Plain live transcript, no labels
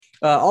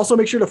Also,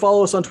 make sure to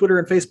follow us on Twitter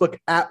and Facebook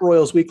at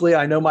Royals Weekly.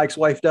 I know Mike's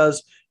wife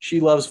does. She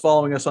loves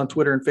following us on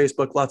Twitter and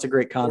Facebook. Lots of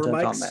great content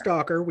or on there.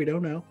 Stalker, we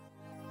don't know.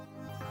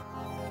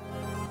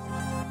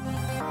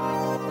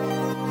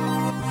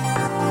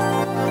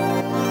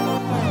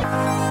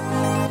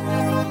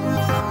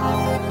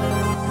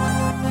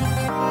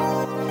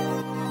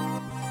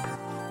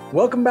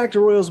 Welcome back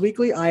to Royals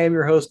Weekly. I am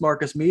your host,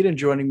 Marcus Mead, and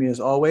joining me as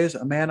always,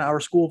 a man our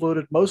school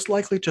voted most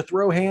likely to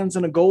throw hands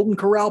in a Golden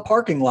Corral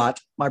parking lot,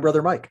 my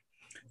brother Mike.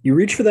 You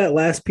reach for that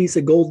last piece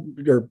of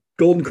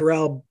Golden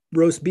Corral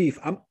roast beef.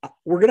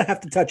 We're going to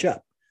have to touch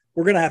up.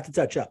 You're going to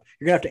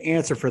have to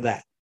answer for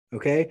that,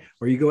 okay?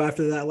 Or you go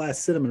after that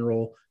last cinnamon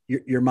roll,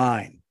 you're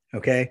mine,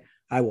 okay?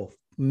 I will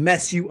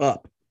mess you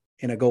up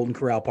in a Golden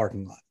Corral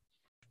parking lot.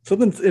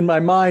 Something in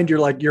my mind,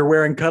 you're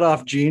wearing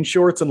cutoff jean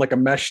shorts and like a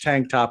mesh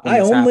tank top.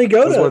 I only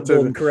go to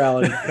Golden Corral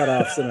and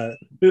cutoffs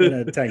in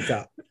a tank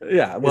top.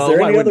 Yeah. Well, is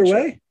there any other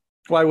way?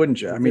 Why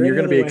wouldn't you? I mean, you're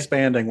going to be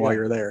expanding while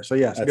you're there. So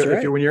yes,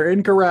 when you're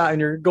in Corral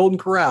and you're Golden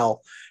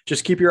Corral,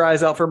 just keep your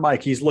eyes out for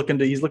Mike. He's looking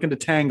to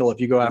tangle if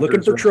you go after.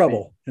 Looking for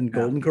trouble in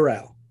Golden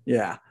Corral.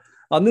 Yeah.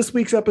 On this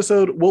week's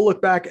episode, we'll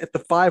look back at the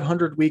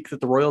 500 week that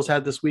the Royals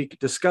had this week,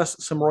 discuss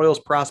some Royals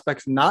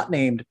prospects not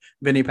named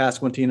Vinny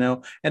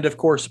Pasquantino, and of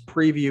course,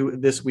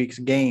 preview this week's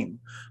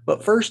game.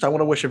 But first, I want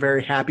to wish a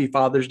very happy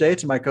Father's Day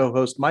to my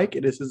co-host, Mike.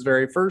 It is his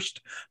very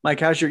first. Mike,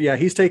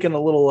 he's taking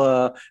a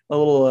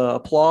little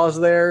applause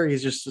there.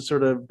 He's just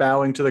sort of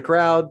bowing to the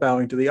crowd,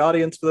 bowing to the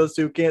audience for those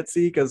who can't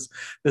see, because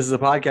this is a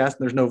podcast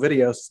and there's no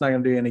video, so it's not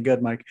going to do you any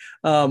good, Mike.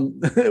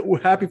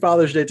 Happy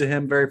Father's Day to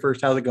him. Very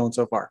first. How's it going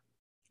so far?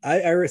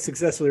 I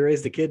successfully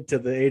raised a kid to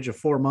the age of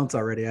 4 months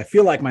already. I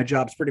feel like my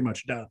job's pretty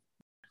much done.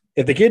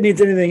 If the kid needs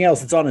anything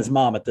else, it's on his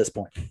mom at this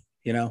point.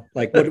 You know,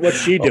 like what's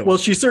she doing? Well,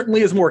 she certainly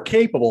is more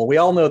capable. We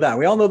all know that.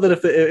 We all know that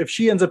if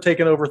she ends up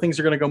taking over, things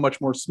are going to go much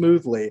more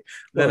smoothly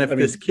than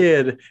this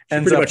kid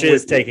ends up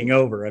is taking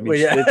over. I mean,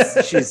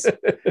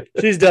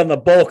 she's done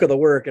the bulk of the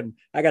work, and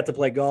I got to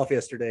play golf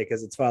yesterday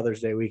because it's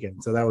Father's Day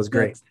weekend, so that was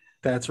great.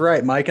 That's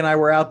right. Mike and I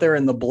were out there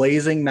in the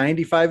blazing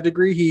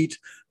 95-degree heat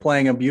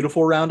playing a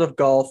beautiful round of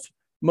golf.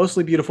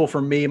 Mostly beautiful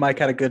for me. Mike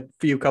had a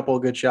couple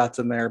of good shots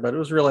in there, but it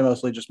was really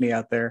mostly just me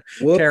out there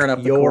tearing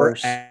up the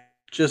course,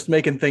 just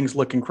making things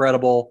look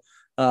incredible.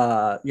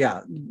 It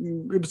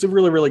was a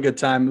really, really good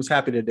time. I was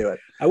happy to do it.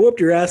 I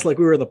whooped your ass like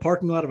we were in the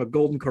parking lot of a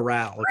Golden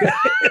Corral.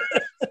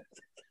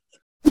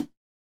 Okay.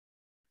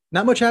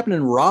 Not much happened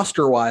in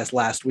roster-wise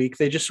last week.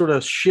 They just sort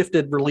of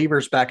shifted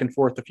relievers back and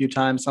forth a few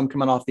times, some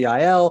coming off the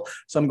IL,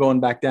 some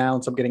going back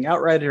down, some getting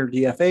outrighted or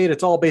DFA'd.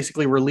 It's all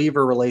basically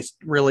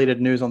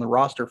reliever-related news on the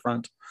roster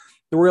front.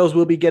 The Royals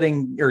will be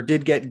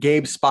did get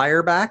Gabe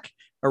Spire back,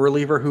 a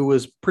reliever who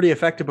was pretty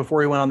effective before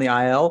he went on the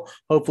IL.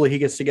 Hopefully he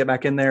gets to get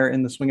back in there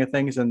in the swing of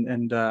things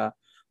and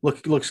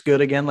looks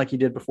good again like he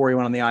did before he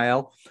went on the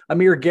IL.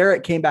 Amir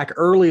Garrett came back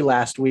early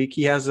last week.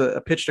 He has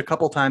pitched a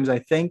couple times, I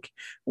think.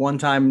 One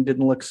time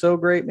didn't look so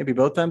great. Maybe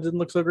both times didn't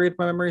look so great if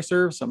my memory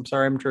serves. I'm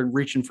sorry, I'm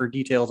reaching for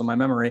details in my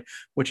memory,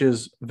 which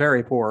is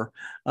very poor.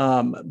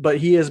 But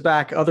he is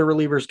back. Other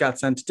relievers got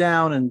sent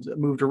down and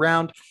moved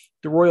around.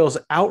 The Royals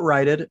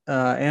outrighted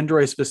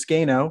Andres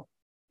Vizcaino,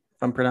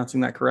 if I'm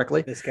pronouncing that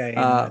correctly. Vizcaino,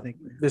 I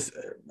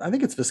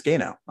think it's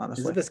Vizcaino,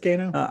 honestly. Is it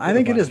Vizcaino? I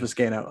think it is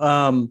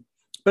Vizcaino.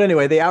 But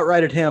anyway, they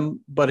outrighted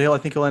him, but I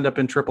think he'll end up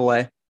in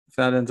AAA. If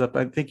that ends up,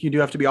 I think you do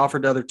have to be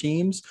offered to other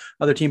teams.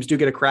 Other teams do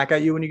get a crack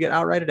at you when you get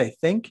outrighted, I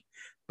think.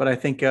 But I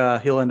think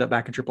he'll end up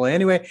back in AAA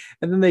anyway.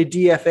 And then they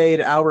DFA'd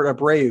Albert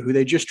Abreu, who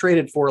they just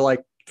traded for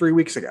like 3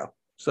 weeks ago.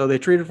 So they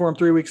traded for him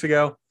 3 weeks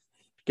ago,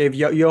 gave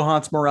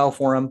Johans Morel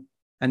for him.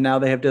 And now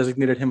they have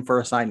designated him for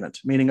assignment,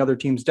 meaning other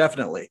teams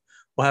definitely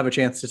will have a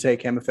chance to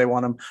take him if they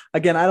want him.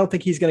 Again, I don't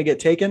think he's going to get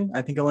taken.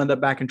 I think he'll end up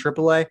back in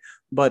AAA,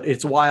 but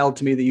it's wild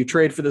to me that you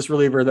trade for this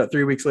reliever that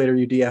 3 weeks later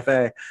you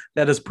DFA.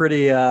 That is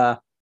pretty, that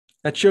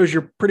shows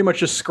you're pretty much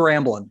just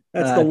scrambling.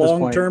 That's the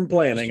long-term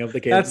planning of the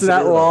case. That's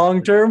that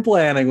long-term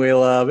planning we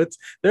love.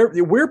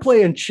 We're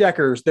playing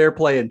checkers. They're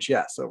playing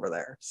chess over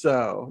there.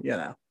 So, you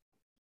know.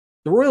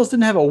 The Royals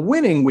didn't have a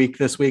winning week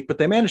this week, but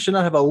they managed to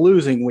not have a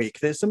losing week.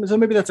 So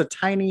maybe that's a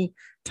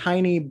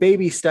tiny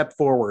baby step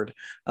forward.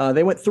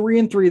 They went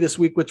 3-3 this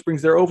week, which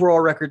brings their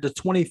overall record to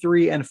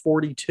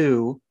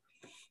 23-42.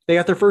 They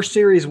got their first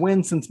series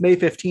win since May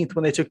 15th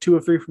when they took 2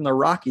 of 3 from the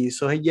Rockies.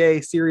 So, yay,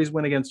 series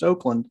win against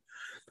Oakland.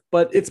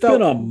 But it's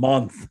been a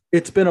month.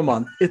 It's been a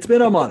month. It's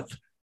been a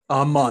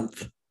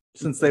month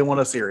since they won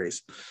a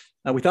series.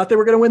 We thought they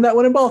were going to win that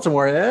one in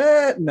Baltimore.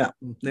 No,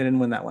 they didn't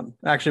win that one.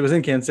 Actually, it was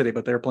in Kansas City,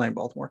 but they were playing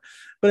Baltimore.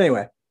 But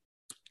anyway,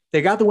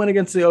 they got the win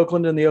against the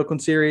Oakland in the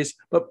Oakland series,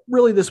 but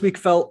really this week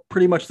felt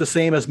pretty much the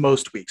same as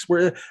most weeks.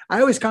 I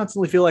always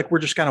constantly feel like we're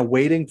just kind of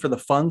waiting for the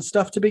fun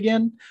stuff to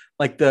begin,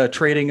 like the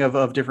trading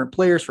of different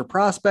players for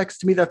prospects.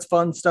 To me, that's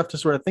fun stuff to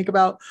sort of think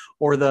about,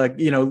 or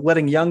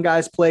letting young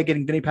guys play,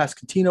 getting Vinny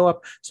Pasquantino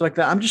up. So like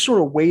that, I'm just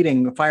sort of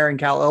waiting, firing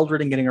Cal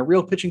Eldred and getting a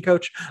real pitching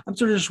coach. I'm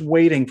sort of just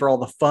waiting for all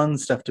the fun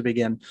stuff to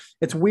begin.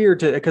 It's weird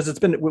because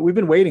we've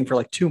been waiting for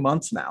like 2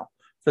 months now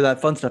for that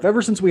fun stuff.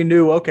 Ever since we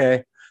knew,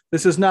 okay,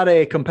 this is not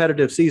a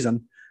competitive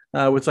season.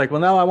 It's like,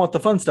 well, now I want the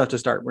fun stuff to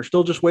start. We're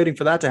still just waiting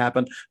for that to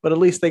happen, but at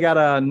least they got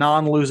a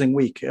non-losing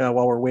week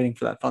while we're waiting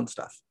for that fun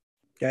stuff.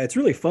 Yeah, it's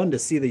really fun to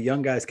see the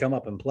young guys come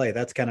up and play.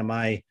 That's kind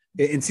of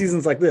in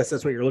seasons like this,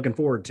 that's what you're looking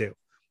forward to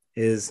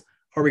is,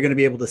 are we going to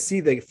be able to see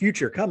the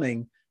future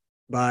coming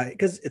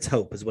because it's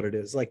hope is what it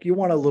is. Like you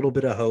want a little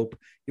bit of hope.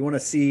 You want to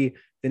see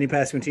Vinny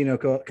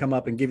Pasquantino come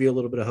up and give you a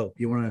little bit of hope.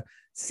 You want to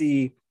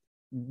see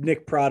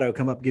Nick Pratto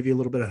come up, give you a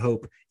little bit of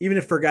hope, even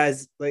if for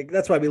guys like,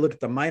 that's why we look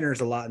at the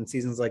minors a lot in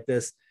seasons like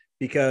this,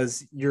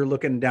 because you're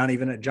looking down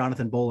even at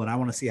Jonathan Bolin. I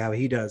want to see how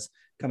he does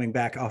coming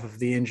back off of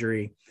the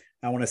injury.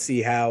 I want to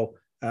see how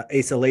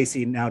Asa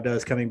Lacy now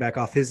does coming back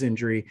off his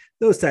injury,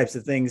 those types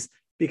of things,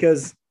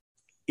 because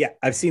yeah,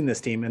 I've seen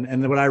this team.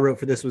 And what I wrote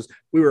for this was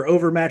we were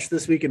overmatched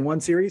this week in one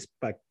series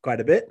by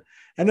quite a bit.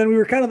 And then we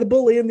were kind of the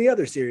bully in the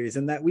other series,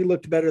 and that we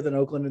looked better than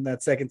Oakland in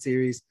that second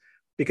series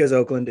because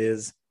Oakland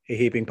is a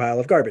heaping pile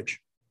of garbage.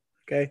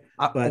 Okay.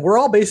 But we're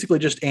all basically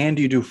just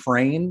Andy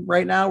Dufresne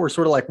right now. We're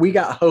sort of like, we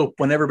got hope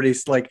when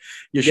everybody's like,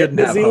 you shouldn't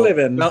have hope.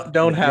 Living.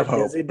 Don't have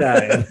hope. Busy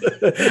dying.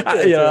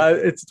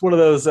 It's one of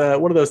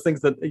those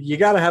things that you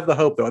got to have the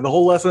hope though. And the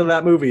whole lesson of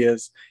that movie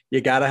is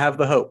you got to have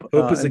the hope.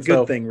 Hope is a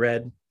good thing,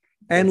 Red.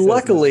 And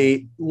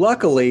luckily,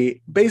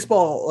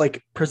 baseball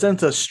like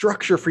presents a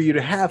structure for you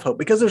to have hope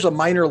because there's a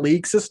minor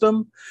league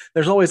system.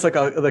 There's always like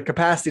the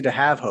capacity to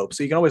have hope.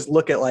 So you can always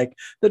look at like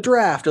the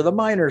draft or the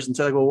minors and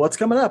say, like, well, what's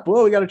coming up?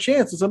 Well, we got a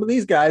chance with some of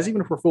these guys,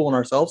 even if we're fooling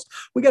ourselves.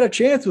 We got a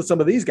chance with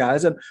some of these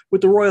guys. And with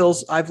the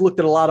Royals, I've looked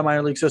at a lot of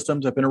minor league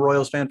systems. I've been a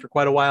Royals fan for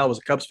quite a while. I was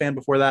a Cubs fan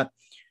before that.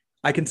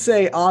 I can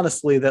say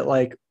honestly that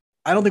like,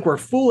 I don't think we're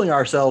fooling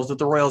ourselves that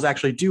the Royals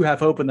actually do have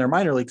hope in their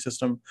minor league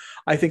system.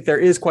 I think there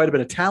is quite a bit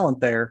of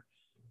talent there.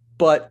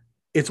 But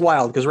it's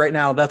wild because right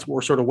now that's what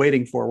we're sort of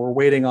waiting for. We're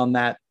waiting on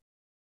that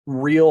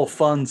real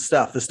fun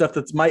stuff, the stuff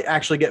that might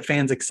actually get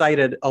fans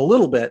excited a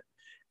little bit,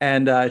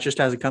 and it just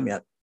hasn't come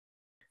yet.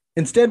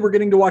 Instead, we're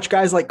getting to watch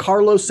guys like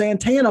Carlos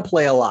Santana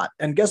play a lot.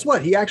 And guess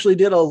what? He actually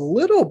did a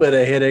little bit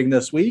of hitting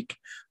this week.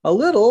 A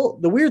little.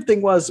 The weird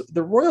thing was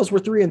the Royals were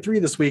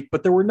 3-3 this week,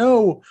 but there were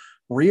no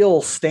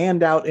real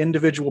standout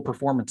individual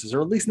performances,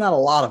 or at least not a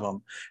lot of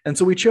them. And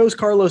so we chose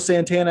Carlos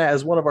Santana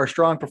as one of our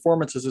strong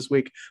performances this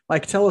week.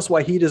 Mike, tell us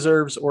why he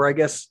deserves, or I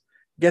guess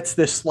gets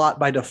this slot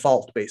by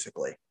default,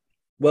 basically.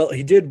 Well,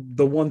 he did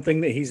the one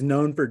thing that he's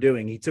known for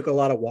doing. He took a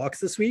lot of walks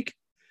this week.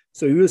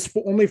 So he was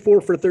only 4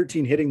 for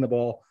 13 hitting the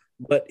ball,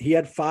 but he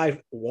had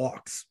 5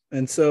 walks.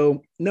 And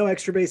so no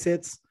extra base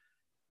hits,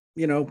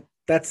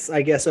 that's,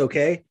 I guess,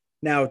 okay.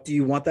 Now, do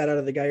you want that out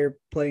of the guy you're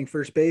playing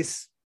first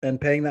base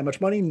and paying that much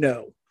money?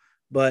 No.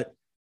 But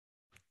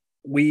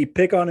we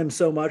pick on him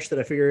so much that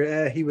I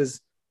figure he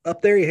was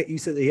up there. You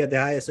said that he had the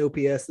highest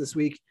OPS this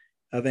week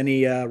of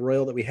any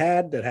Royal that we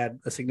had that had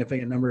a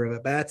significant number of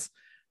at-bats.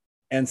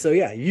 And so,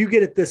 yeah, you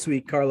get it this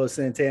week, Carlos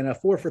Santana,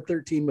 4 for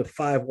 13 with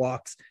 5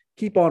 walks.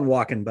 Keep on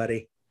walking,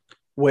 buddy.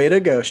 Way to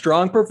go.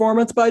 Strong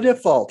performance by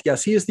default.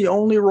 Yes, he is the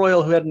only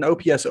Royal who had an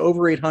OPS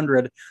over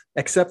 800,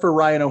 except for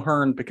Ryan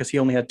O'Hearn because he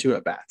only had 2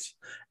 at-bats.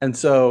 And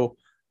so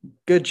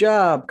good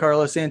job,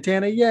 Carlos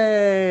Santana.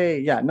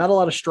 Yay. Yeah, not a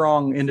lot of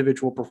strong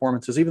individual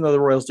performances, even though the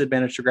Royals did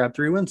manage to grab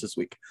 3 wins this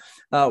week.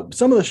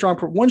 Some of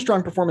the one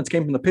strong performance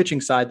came from the pitching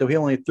side, though he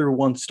only threw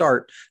 1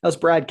 start. That was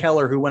Brad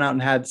Keller, who went out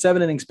and had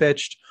 7 innings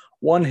pitched,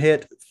 1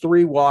 hit,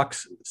 3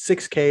 walks,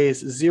 6 Ks,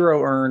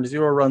 0 earned,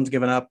 0 runs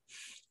given up.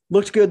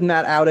 Looked good in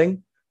that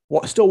outing.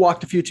 Still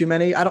walked a few too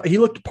many. He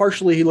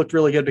looked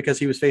really good because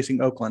he was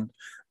facing Oakland,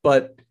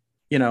 but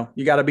you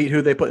got to beat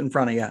who they put in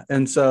front of you.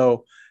 And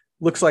so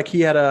looks like he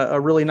had a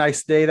really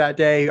nice day that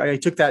day. He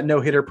took that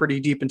no hitter pretty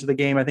deep into the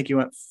game. I think he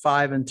went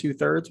 5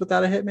 2/3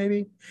 without a hit,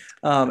 maybe.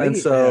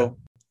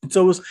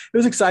 So it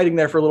was exciting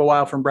there for a little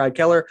while from Brad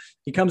Keller.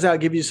 He comes out,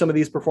 gives you some of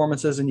these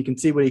performances, and you can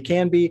see what he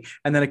can be.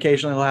 And then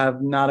occasionally he'll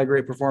have not a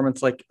great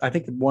performance. Like I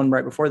think the one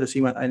right before this,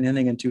 he went an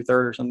inning and 2/3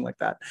 or something like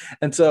that.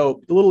 And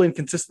so a little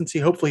inconsistency.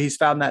 Hopefully he's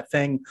found that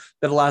thing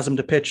that allows him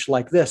to pitch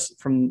like this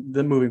from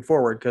the moving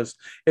forward, because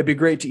it'd be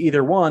great to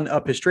either 1,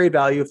 up his trade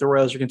value if the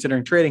Royals are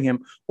considering trading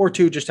him, or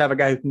 2, just have a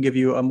guy who can give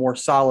you a more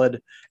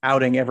solid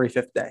outing every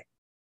 5th day.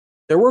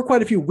 There were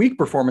quite a few weak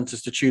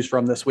performances to choose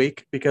from this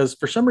week because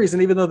for some reason,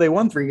 even though they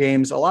won 3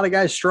 games, a lot of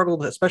guys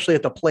struggled, especially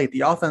at the plate. The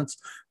offense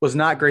was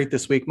not great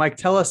this week. Mike,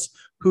 tell us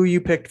who you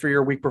picked for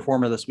your weak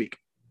performer this week.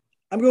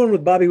 I'm going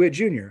with Bobby Witt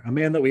Jr., a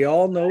man that we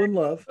all know and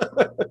love,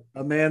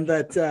 a man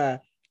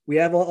that we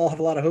all have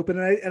a lot of hope in.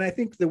 And I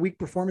think the weak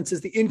performance is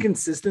the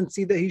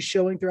inconsistency that he's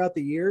showing throughout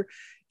the year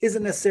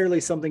isn't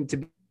necessarily something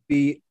to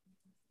be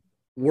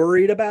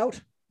worried about.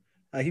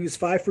 He was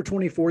 5 for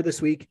 24 this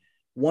week,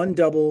 1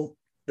 double.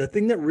 The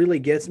thing that really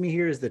gets me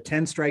here is the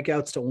 10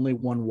 strikeouts to only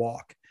 1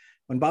 walk.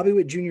 When Bobby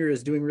Witt Jr.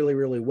 is doing really,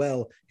 really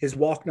well, his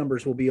walk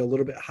numbers will be a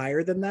little bit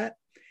higher than that.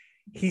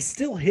 He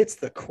still hits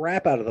the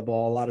crap out of the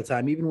ball a lot of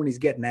time, even when he's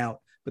getting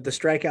out, but the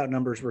strikeout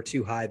numbers were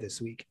too high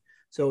this week.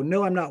 So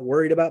no, I'm not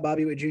worried about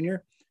Bobby Witt Jr.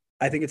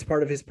 I think it's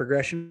part of his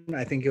progression.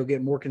 I think he'll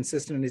get more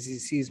consistent as he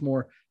sees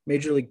more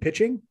major league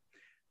pitching,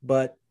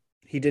 but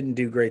he didn't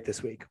do great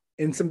this week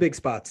in some big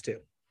spots too.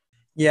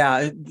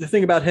 Yeah, the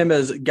thing about him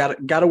is got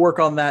to work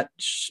on that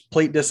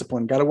plate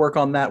discipline. Got to work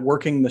on that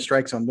working the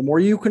strike zone. The more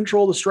you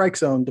control the strike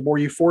zone, the more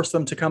you force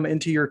them to come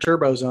into your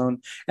turbo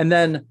zone. And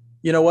then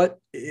you know what?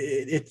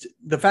 It's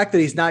the fact that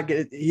he's not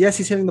getting. Yes,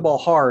 he's hitting the ball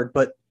hard,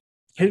 but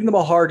hitting the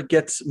ball hard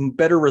gets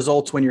better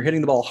results when you're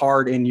hitting the ball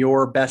hard in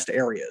your best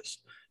areas.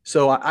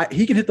 So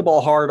he can hit the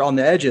ball hard on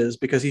the edges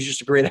because he's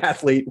just a great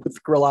athlete with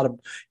a lot of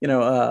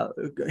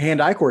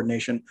hand-eye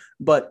coordination.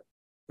 But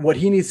what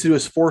he needs to do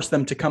is force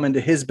them to come into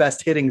his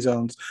best hitting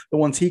zones, the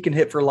ones he can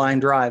hit for line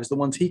drives, the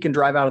ones he can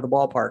drive out of the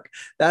ballpark,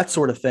 that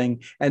sort of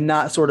thing, and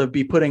not sort of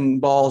be putting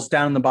balls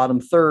down in the bottom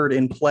third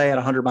in play at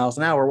 100 miles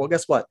an hour. Well,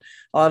 guess what?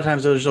 A lot of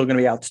times those are still going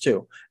to be outs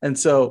too. And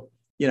so,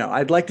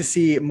 I'd like to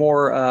see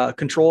more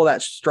control of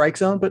that strike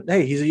zone, but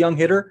hey, he's a young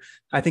hitter.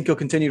 I think he'll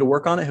continue to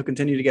work on it. He'll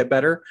continue to get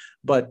better,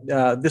 but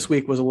this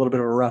week was a little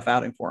bit of a rough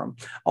outing for him.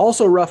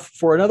 Also rough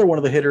for another one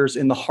of the hitters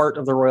in the heart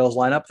of the Royals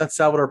lineup. That's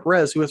Salvador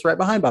Perez, who was right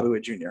behind Bobby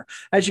Witt Jr.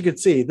 As you can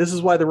see, this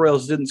is why the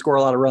Royals didn't score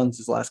a lot of runs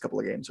these last couple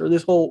of games, or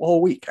this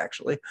whole week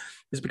actually,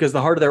 is because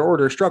the heart of their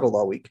order struggled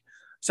all week.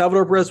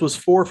 Salvador Perez was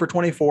 4 for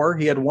 24.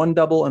 He had 1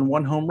 double and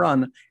 1 home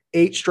run,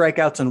 8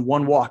 strikeouts and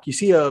 1 walk. You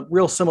see a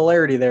real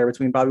similarity there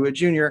between Bobby Witt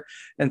Jr.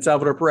 and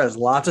Salvador Perez.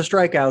 Lots of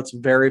strikeouts,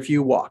 very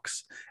few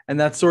walks. And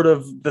that's sort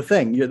of the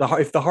thing.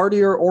 If the heart of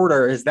your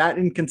order is that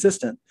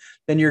inconsistent,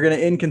 then you're going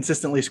to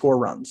inconsistently score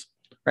runs,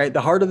 right?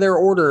 The heart of their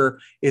order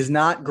is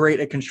not great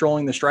at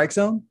controlling the strike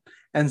zone.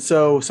 And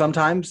so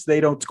sometimes they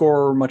don't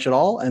score much at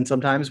all. And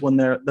sometimes when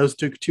those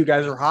two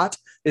guys are hot,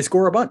 they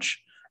score a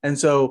bunch. And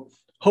so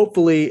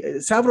hopefully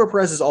Salvador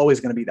Perez is always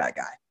going to be that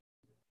guy.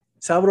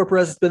 Salvador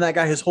Perez has been that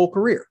guy his whole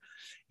career.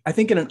 I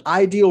think in an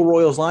ideal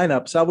Royals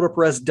lineup, Salvador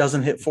Perez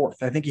doesn't hit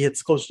 4th. I think he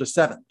hits closer to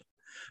 7th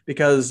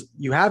because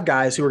you have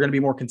guys who are going to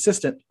be more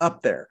consistent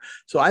up there.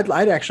 So I'd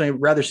actually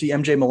rather see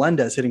MJ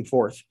Melendez hitting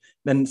 4th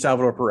than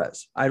Salvador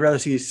Perez. I'd rather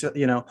see,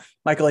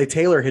 Michael A.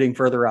 Taylor hitting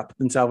further up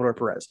than Salvador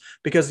Perez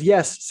because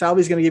yes,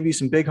 Salvi's going to give you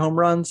some big home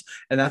runs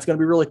and that's going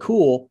to be really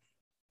cool,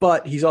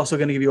 but he's also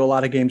going to give you a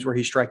lot of games where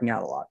he's striking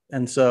out a lot.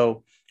 And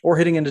so, or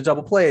hitting into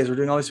double plays or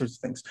doing all these sorts of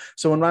things.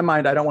 So in my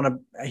mind,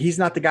 he's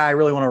not the guy I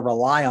really want to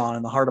rely on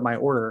in the heart of my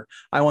order.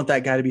 I want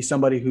that guy to be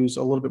somebody who's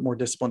a little bit more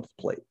disciplined at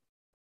the plate.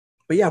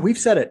 But yeah, we've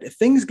said it.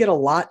 Things get a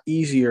lot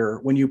easier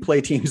when you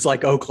play teams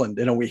like Oakland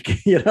in a week.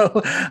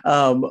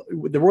 The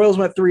Royals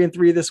went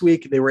 3-3 this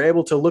week. They were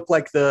able to look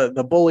like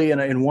the bully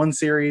in one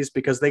series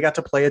because they got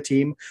to play a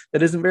team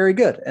that isn't very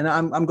good. And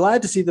I'm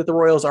glad to see that the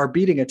Royals are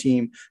beating a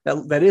team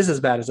that is as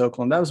bad as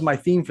Oakland. That was my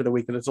theme for the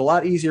week, that it's a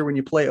lot easier when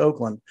you play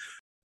Oakland.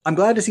 I'm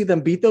glad to see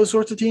them beat those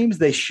sorts of teams.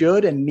 They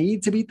should and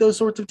need to beat those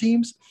sorts of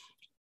teams.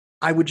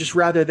 I would just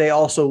rather they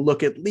also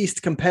look at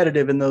least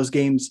competitive in those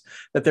games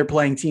that they're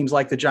playing teams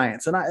like the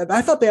Giants. And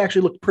I thought they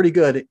actually looked pretty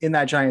good in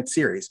that Giants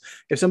series.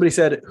 If somebody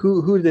said,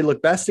 who did they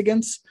look best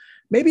against?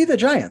 Maybe the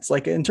Giants.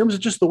 Like in terms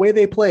of just the way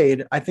they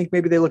played, I think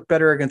maybe they look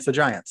better against the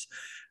Giants.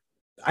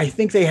 I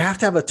think they have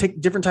to have a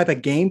different type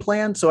of game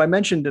plan. So I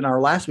mentioned in our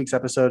last week's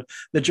episode,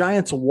 the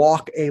Giants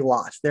walk a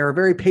lot. They're a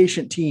very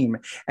patient team,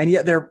 and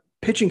yet they're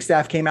pitching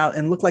staff came out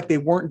and looked like they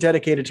weren't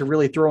dedicated to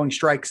really throwing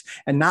strikes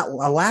and not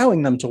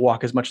allowing them to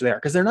walk as much there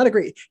because they're not a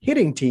great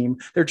hitting team.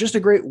 They're just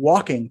a great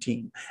walking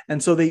team.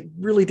 And so they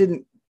really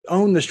didn't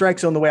own the strike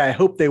zone the way I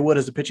hoped they would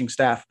as a pitching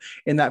staff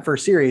in that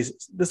first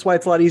series. That's why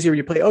it's a lot easier when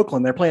you play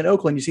Oakland. They're playing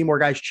Oakland. You see more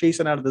guys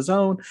chasing out of the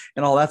zone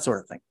and all that sort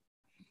of thing.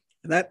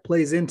 And that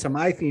plays into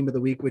my theme of the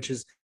week, which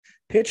is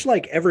pitch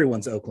like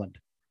everyone's Oakland.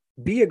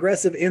 Be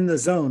aggressive in the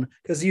zone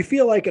because you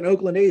feel like an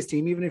Oakland A's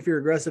team, even if you're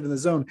aggressive in the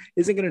zone,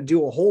 isn't going to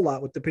do a whole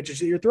lot with the pitches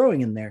that you're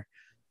throwing in there.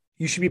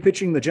 You should be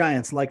pitching the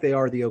Giants like they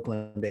are the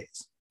Oakland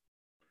A's.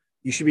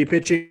 You should be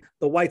pitching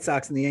the White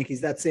Sox and the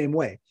Yankees that same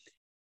way.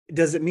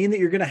 Does it mean that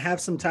you're going to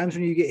have some times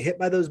when you get hit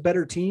by those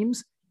better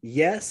teams?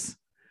 Yes,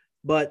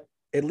 but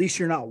at least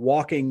you're not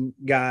walking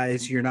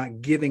guys. You're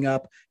not giving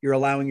up. You're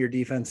allowing your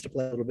defense to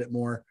play a little bit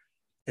more,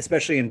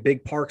 especially in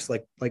big parks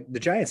like the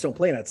Giants don't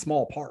play in that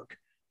small park.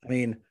 I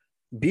mean,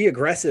 be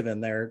aggressive in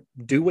there,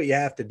 do what you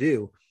have to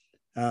do.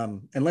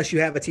 Unless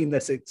you have a team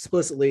that's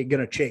explicitly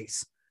going to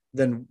chase,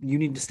 then you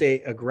need to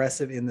stay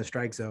aggressive in the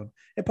strike zone.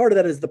 And part of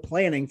that is the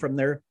planning from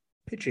their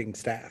pitching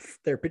staff,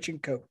 their pitching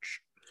coach.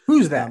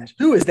 Who's that?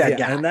 Who is that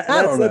guy? And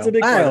that's a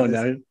big part. I don't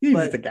know.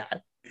 He's the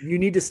guy. You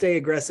need to stay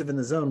aggressive in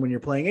the zone when you're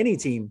playing any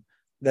team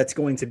that's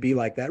going to be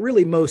like that.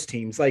 Really, most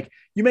teams. Like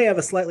you may have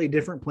a slightly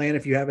different plan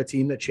if you have a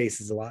team that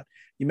chases a lot.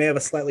 You may have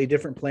a slightly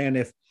different plan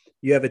if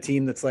you have a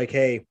team that's like,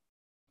 hey,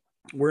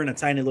 we're in a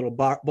tiny little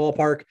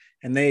ballpark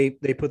and they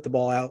put the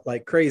ball out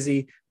like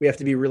crazy. We have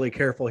to be really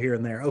careful here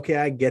and there. Okay,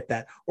 I get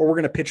that. Or we're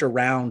going to pitch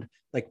around.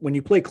 Like when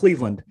you play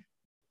Cleveland,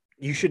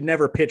 you should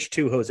never pitch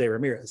to Jose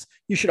Ramirez.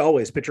 You should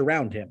always pitch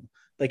around him.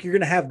 Like you're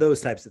going to have those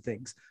types of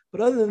things.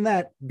 But other than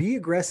that, be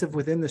aggressive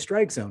within the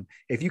strike zone.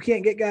 If you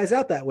can't get guys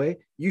out that way,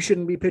 you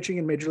shouldn't be pitching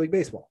in Major League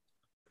Baseball.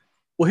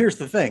 Well, here's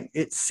the thing.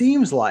 It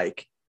seems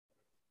like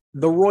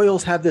the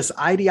Royals have this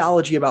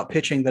ideology about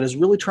pitching that is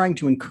really trying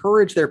to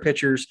encourage their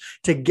pitchers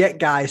to get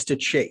guys to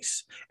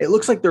chase. It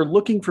looks like they're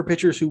looking for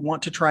pitchers who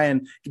want to try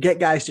and get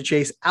guys to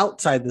chase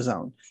outside the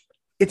zone.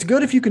 It's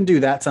good if you can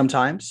do that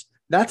sometimes.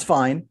 That's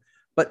fine.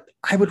 But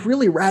I would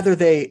really rather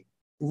they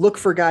look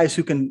for guys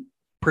who can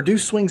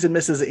produce swings and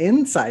misses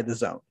inside the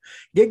zone.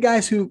 Get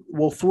guys who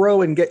will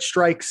throw and get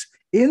strikes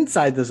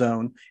inside the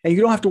zone, and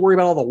you don't have to worry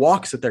about all the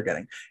walks that they're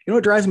getting. You know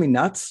what drives me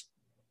nuts?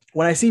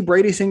 When I see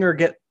Brady Singer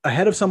get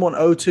ahead of someone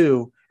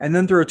 0-2 and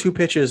then throw two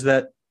pitches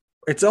that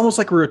it's almost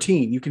like a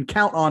routine. You can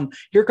count on,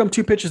 here come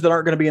two pitches that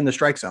aren't going to be in the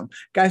strike zone.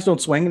 Guys don't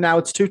swing. And now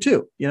it's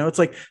 2-2. You know, it's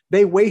like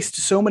they waste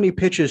so many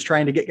pitches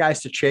trying to get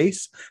guys to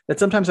chase that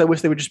sometimes I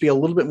wish they would just be a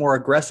little bit more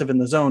aggressive in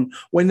the zone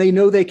when they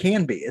know they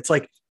can be. It's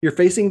like you're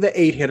facing the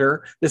 8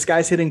 hitter. This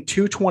guy's hitting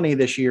 220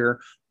 this year.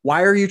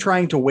 Why are you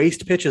trying to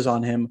waste pitches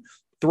on him?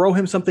 Throw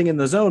him something in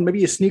the zone. Maybe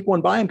you sneak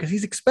one by him because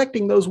he's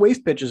expecting those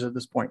waste pitches at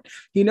this point.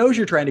 He knows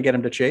you're trying to get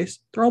him to chase.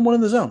 Throw him one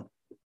in the zone.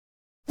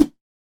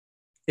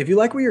 If you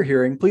like what you're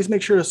hearing, please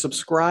make sure to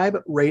subscribe,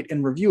 rate,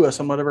 and review us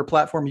on whatever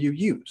platform you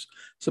use.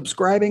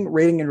 Subscribing,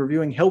 rating, and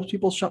reviewing helps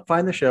people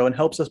find the show and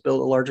helps us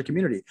build a larger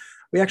community.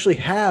 We actually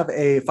have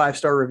a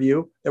 5-star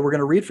review that we're going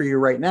to read for you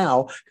right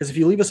now, because if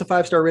you leave us a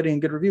 5-star rating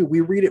and good review,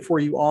 we read it for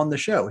you on the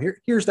show.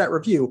 Here's that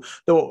review,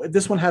 though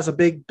this one has a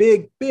big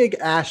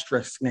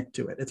asterisk next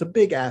to it. It's a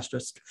big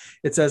asterisk.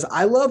 It says,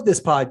 "I love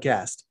this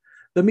podcast.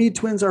 The Mead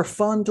twins are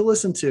fun to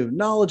listen to,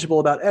 knowledgeable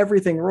about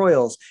everything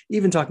Royals,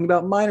 even talking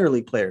about minor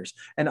league players,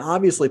 and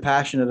obviously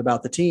passionate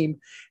about the team.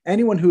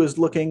 Anyone who is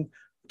looking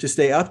to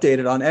stay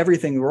updated on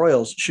everything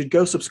Royals should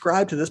go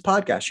subscribe to this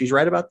podcast." She's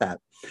right about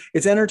that.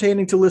 "It's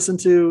entertaining to listen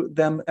to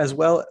them as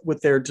well,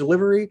 with their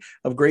delivery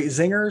of great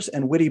zingers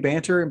and witty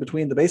banter in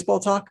between the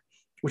baseball talk,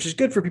 which is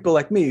good for people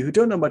like me who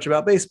don't know much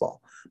about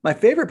baseball. My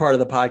favorite part of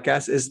the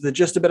podcast is the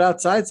Just a Bit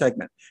Outside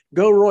segment.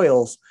 Go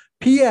Royals.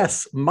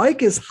 P.S.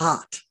 Mike is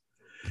hot."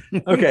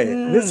 Okay,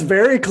 this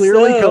very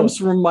clearly comes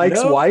from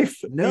Mike's wife.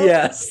 No,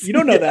 yes, you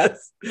don't know that.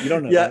 You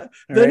don't know that.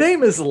 The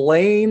name is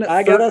Lane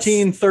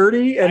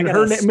 1330, and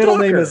her middle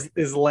name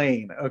is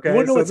Lane. Okay, you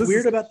want to know what's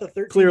weird about the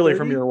 1330? Clearly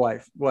from your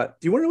wife. What?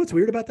 Do you want to know what's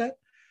weird about that?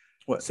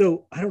 What?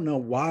 So I don't know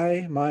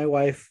why my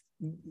wife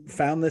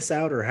found this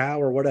out or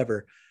how or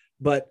whatever,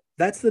 but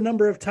that's the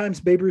number of times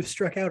Babe Ruth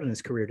struck out in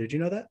his career. Did you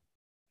know that?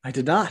 I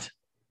did not.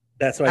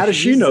 That's why. How does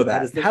she know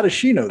that? How does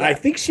she know that? I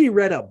think she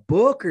read a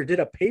book or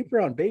did a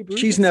paper on Babe Ruth.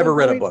 She's never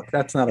read a book.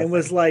 That's not. And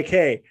was like,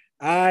 "Hey,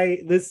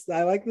 I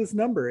like this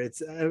number.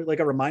 It's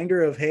like a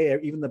reminder of, hey,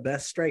 even the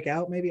best strike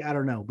out. Maybe, I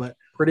don't know, but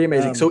pretty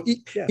amazing." So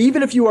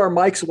even if you are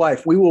Mike's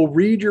wife, we will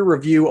read your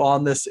review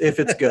on this if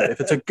it's good.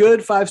 If it's a good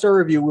 5-star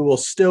review, we will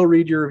still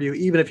read your review,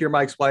 even if you're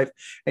Mike's wife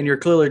and you're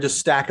clearly just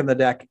stacking the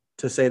deck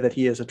to say that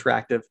he is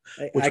attractive.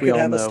 Which I we could all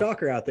have know a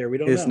stalker out there. We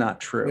don't know. Is not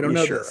true. We don't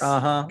know sure. this.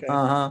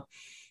 Okay.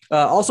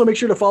 Also, make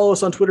sure to follow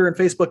us on Twitter and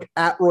Facebook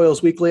at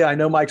Royals Weekly. I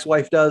know Mike's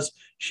wife does.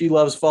 She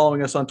loves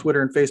following us on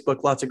Twitter and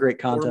Facebook. Lots of great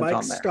content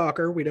on there.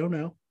 Stalker, we don't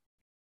know.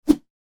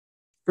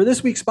 For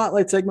this week's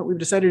Spotlight segment, we've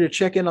decided to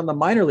check in on the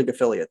minor league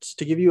affiliates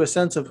to give you a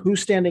sense of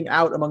who's standing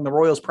out among the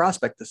Royals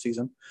prospect this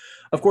season.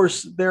 Of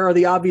course, there are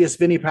the obvious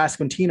Vinny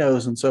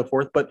Pasquantinos and so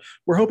forth, but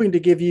we're hoping to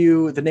give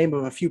you the name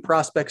of a few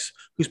prospects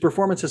whose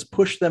performance has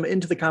pushed them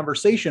into the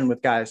conversation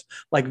with guys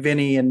like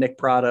Vinny and Nick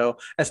Pratto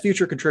as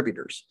future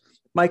contributors.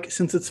 Mike,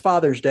 since it's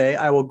Father's Day,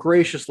 I will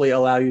graciously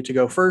allow you to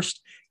go first.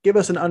 Give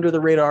us an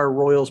under-the-radar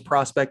Royals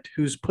prospect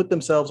who's put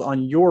themselves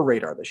on your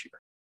radar this year.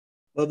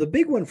 Well, the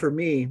big one for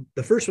me,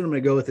 the first one I'm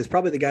going to go with is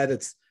probably the guy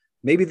that's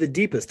maybe the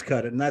deepest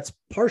cut, and that's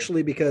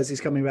partially because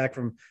he's coming back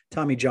from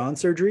Tommy John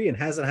surgery and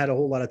hasn't had a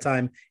whole lot of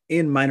time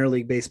in minor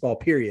league baseball,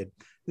 period.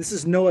 This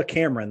is Noah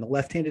Cameron, the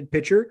left-handed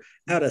pitcher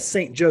out of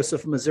St.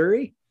 Joseph,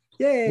 Missouri.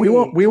 Yay. We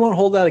won't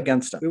hold that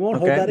against him. We won't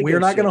hold that against you. We're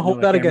not going to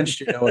hold that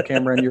against you, Noah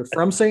Cameron. You're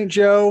from St.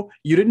 Joe.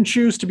 You didn't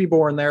choose to be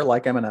born there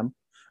like Eminem,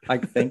 I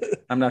think.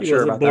 I'm not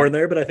sure about that. Born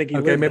there, but I think he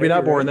lived maybe there,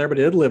 not born there, but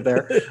he did live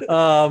there.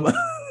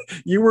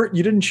 You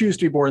didn't choose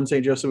to be born in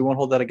St. Joe, so we won't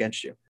hold that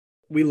against you.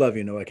 We love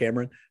you, Noah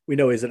Cameron. We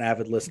know he's an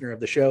avid listener of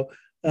the show.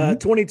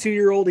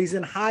 22-year-old. He's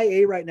in high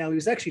A right now. He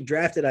was actually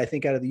drafted, I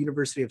think, out of the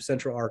University of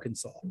Central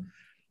Arkansas.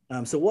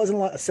 So it wasn't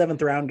a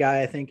 7th round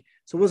guy, I think.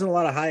 So it wasn't a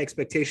lot of high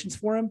expectations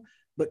for him.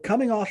 But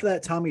coming off of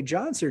that Tommy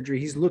John surgery,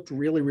 he's looked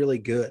really, really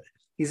good.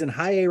 He's in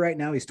high A right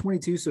now. He's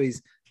 22, so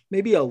he's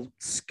maybe a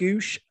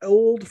scoosh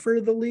old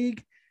for the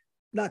league.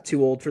 Not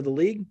too old for the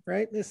league,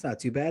 right? It's not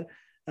too bad.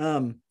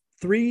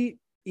 3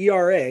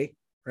 ERA,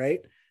 right?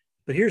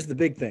 But here's the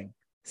big thing.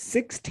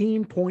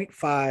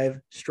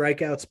 16.5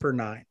 strikeouts per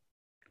 9.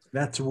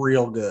 That's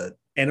real good.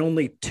 And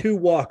only 2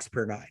 walks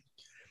per 9.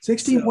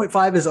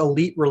 16.5 is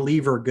elite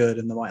reliever good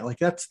in the mind. Like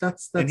that's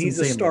and he's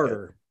a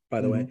starter,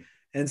 by the way.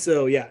 And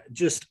so,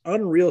 just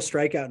unreal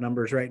strikeout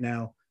numbers right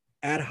now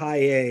at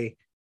high A,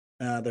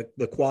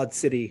 the Quad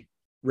City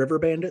River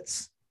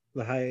Bandits,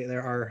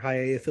 our high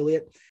A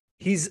affiliate.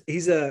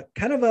 He's a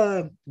kind of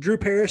a Drew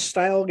Parrish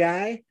style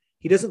guy.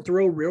 He doesn't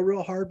throw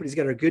real hard, but he's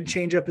got a good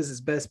changeup as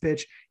his best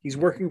pitch. He's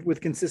working with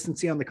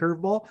consistency on the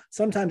curveball.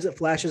 Sometimes it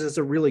flashes as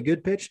a really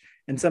good pitch,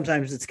 and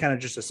sometimes it's kind of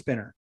just a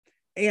spinner.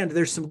 And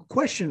there's some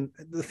question.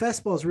 The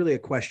fastball is really a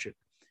question.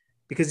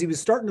 because he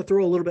was starting to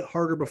throw a little bit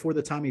harder before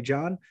the Tommy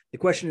John. The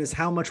question is,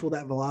 how much will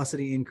that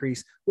velocity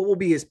increase? What will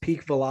be his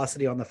peak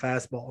velocity on the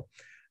fastball?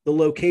 The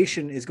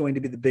location is going to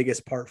be the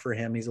biggest part for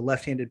him. He's a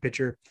left-handed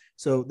pitcher.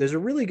 So there's a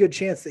really good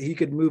chance that he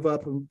could move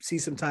up and see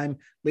some time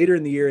later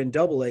in the year in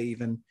Double A,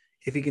 even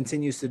if he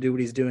continues to do what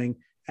he's doing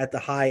at the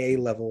high A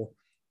level.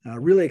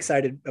 Really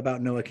excited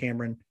about Noah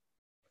Cameron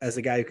as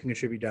a guy who can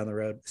contribute down the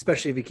road,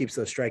 especially if he keeps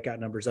those strikeout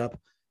numbers up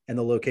and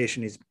the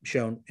location he's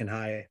shown in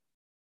high A.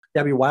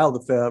 Yeah, it'd be wild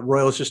if the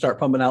Royals just start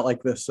pumping out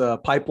like this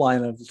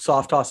pipeline of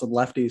soft toss and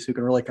lefties who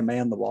can really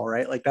command the ball,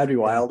 right? Like that'd be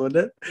wild,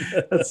 wouldn't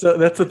it? That's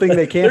the thing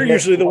they can't. They're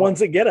usually the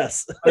ones that get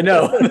us. I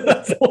know.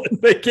 That's the one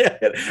they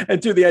get.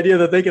 And the idea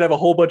that they can have a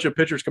whole bunch of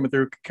pitchers coming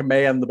through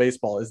command the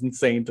baseball is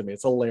insane to me.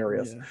 It's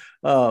hilarious.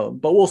 Yeah.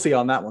 But we'll see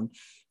on that one.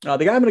 The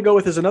guy I'm going to go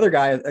with is another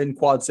guy in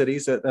Quad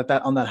Cities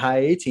on that high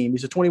A team.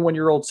 He's a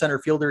 21-year-old center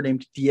fielder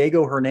named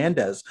Diego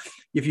Hernandez.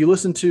 If you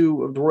listen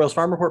to the Royals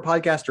Farm Report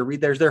podcast or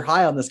read theirs, they're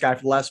high on this guy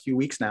for the last few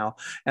weeks now.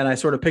 And I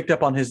sort of picked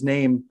up on his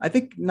name, I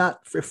think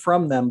not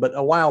from them, but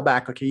a while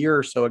back, like a year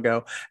or so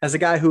ago, as a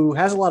guy who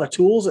has a lot of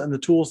tools and the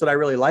tools that I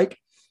really like.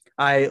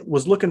 I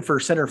was looking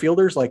for center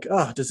fielders, like,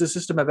 oh, does this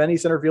system have any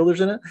center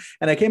fielders in it?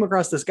 And I came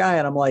across this guy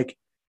and I'm like,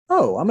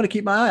 oh, I'm going to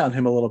keep my eye on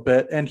him a little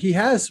bit. And he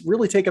has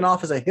really taken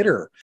off as a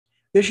hitter.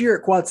 This year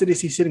at Quad Cities,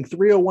 he's hitting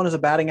 .301 as a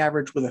batting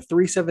average with a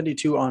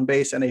 .372 on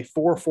base and a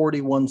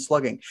 .441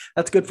 slugging.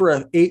 That's good for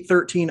a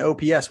 .813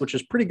 OPS, which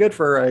is pretty good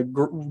for a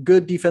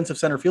good defensive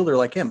center fielder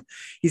like him.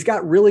 He's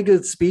got really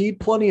good speed,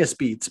 plenty of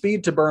speed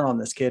to burn on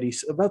this kid.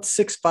 He's about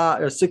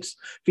 6'5" or 6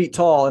 feet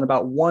tall and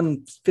about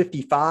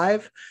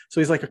 155. So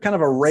he's like a kind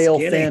of a rail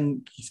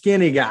thin,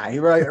 skinny guy,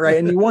 right?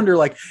 And you wonder,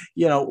 like,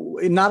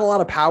 not a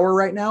lot of power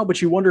right now,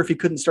 but you wonder if he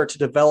couldn't start to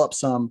develop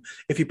some,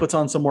 if he puts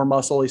on some more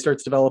muscle, he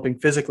starts developing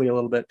physically a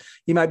little bit.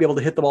 He might be able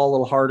to hit the ball a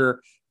little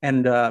harder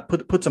and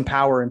put some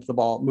power into the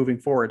ball moving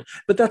forward.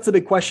 But that's the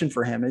big question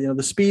for him.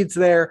 The speed's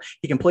there.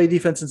 He can play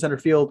defense in center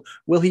field.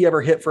 Will he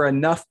ever hit for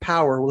enough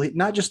power? Will he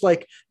not just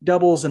like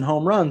doubles and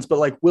home runs, but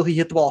like, will he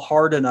hit the ball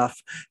hard enough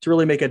to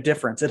really make a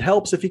difference? It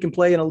helps if he can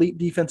play an elite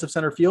defensive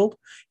center field.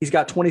 He's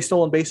got 20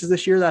 stolen bases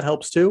this year. That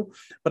helps too.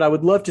 But I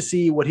would love to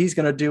see what he's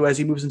going to do as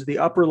he moves into the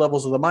upper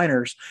levels of the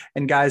minors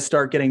and guys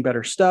start getting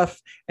better stuff.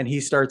 And he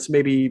starts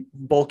maybe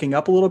bulking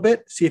up a little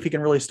bit, see if he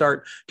can really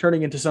start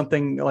turning into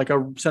something like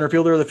a center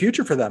fielder of the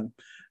future for them.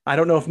 I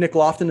don't know if Nick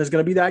Lofton is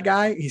going to be that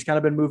guy. He's kind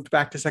of been moved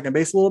back to second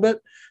base a little bit.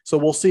 So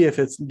we'll see if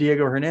it's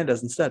Diego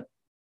Hernandez instead.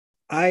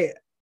 I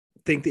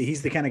think that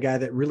he's the kind of guy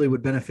that really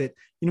would benefit.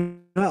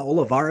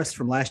 Olivares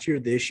from last year,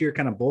 this year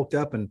kind of bulked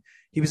up, and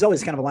he was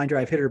always kind of a line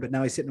drive hitter, but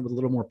now he's sitting with a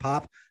little more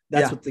pop.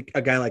 That's what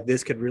a guy like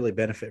this could really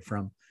benefit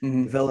from,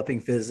 developing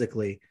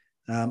physically.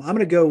 I'm going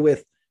to go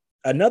with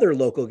another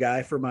local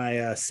guy for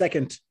my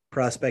second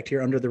prospect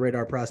here, under the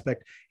radar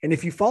prospect. And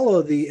if you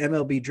follow the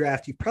MLB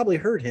draft, you've probably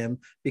heard him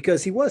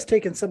because he was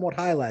taken somewhat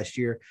high last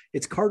year.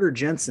 It's Carter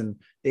Jensen,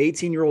 the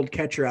 18-year-old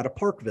catcher out of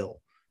Parkville.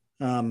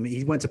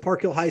 He went to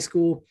Park Hill High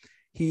School.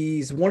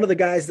 He's one of the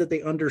guys that they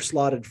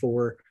underslotted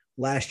for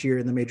last year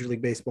in the Major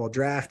League Baseball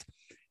draft.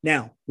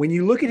 Now, when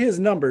you look at his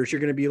numbers,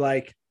 you're going to be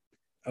like,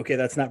 okay,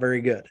 that's not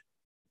very good.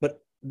 But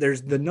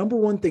there's the number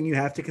one thing you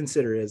have to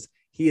consider is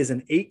he is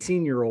an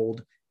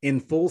 18-year-old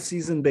in full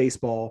season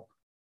baseball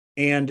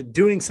and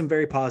doing some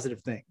very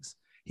positive things.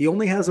 He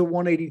only has a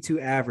 182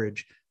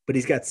 average, but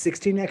he's got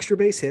 16 extra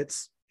base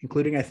hits,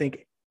 including, I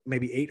think,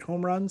 maybe 8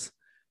 home runs.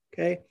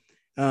 Okay.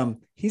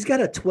 He's got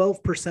a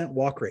 12%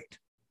 walk rate.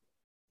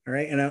 All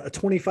right. And a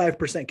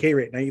 25% K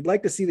rate. Now you'd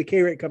like to see the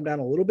K rate come down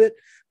a little bit,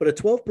 but a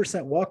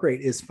 12% walk rate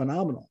is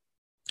phenomenal.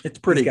 It's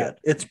pretty good.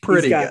 It's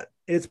pretty good.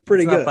 It's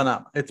pretty good.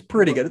 Phenomenal. It's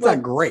pretty good. It's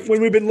not great.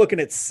 When we've been looking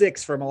at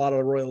 6 from a lot of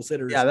the Royals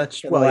hitters. Yeah,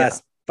 that's the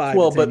last 5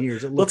 to 10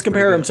 years. Let's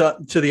compare him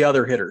to the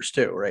other hitters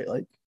too, right?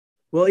 Like,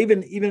 well,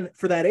 even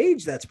for that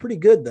age, that's pretty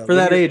good though. For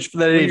that age,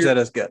 that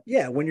is good.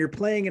 Yeah, when you're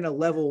playing in a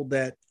level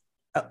that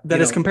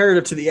is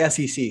comparative to the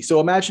SEC. So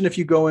imagine if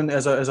you go in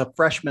as a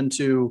freshman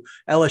to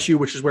LSU,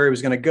 which is where he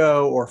was going to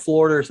go, or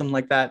Florida or something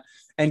like that,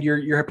 and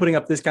you're putting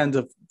up this kind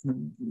of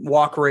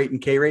walk rate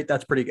and K rate.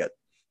 That's pretty good.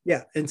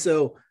 Yeah, and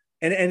so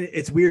and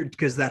it's weird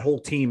because that whole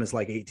team is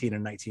like 18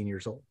 and 19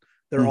 years old.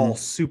 They're all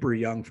super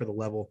young for the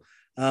level.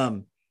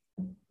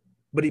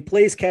 But he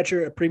plays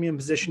catcher, a premium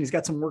position. He's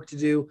got some work to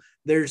do.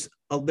 There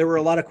were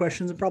a lot of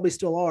questions, and probably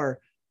still are,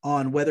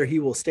 on whether he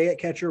will stay at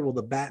catcher. Will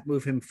the bat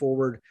move him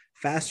forward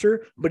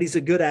faster? But he's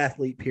a good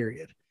athlete,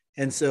 period.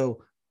 And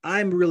so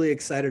I'm really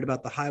excited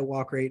about the high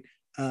walk rate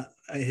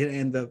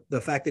and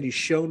the fact that he's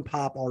shown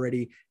pop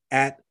already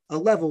at a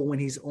level when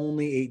he's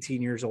only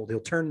 18 years old. He'll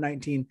turn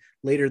 19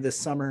 later this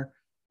summer,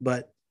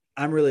 but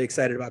I'm really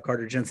excited about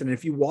Carter Jensen. And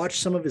if you watch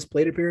some of his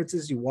plate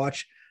appearances, you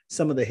watch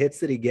some of the hits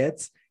that he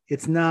gets,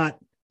 it's not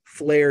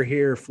flare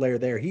here, flare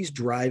there. He's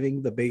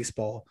driving the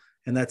baseball,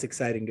 and that's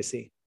exciting to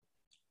see.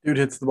 Dude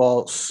hits the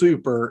ball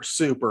super,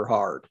 super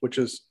hard, which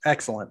is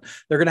excellent.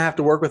 They're going to have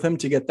to work with him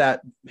to get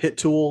that hit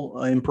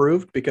tool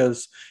improved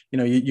because,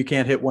 you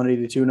can't hit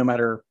 182 no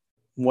matter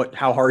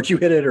how hard you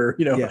hit it or,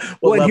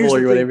 what level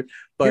or whatever.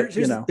 But,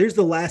 here's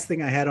the last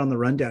thing I had on the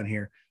rundown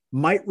here.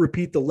 might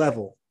repeat the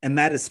level, and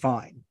that is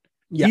fine.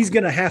 Yeah. He's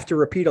going to have to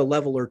repeat a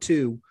level or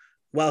two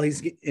while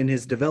he's in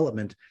his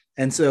development.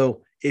 And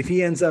so if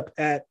he ends up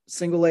at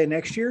single A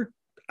next year,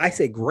 I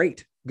say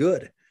great,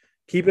 good.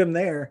 Keep him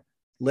there.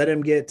 Let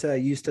him get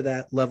used to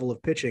that level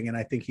of pitching, and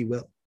I think he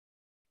will.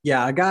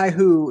 Yeah, a guy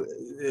who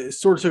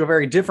sort of took a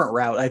very different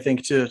route, I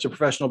think, to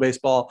professional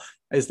baseball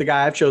is the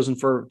guy I've chosen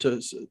to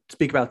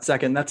speak about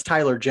second. That's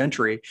Tyler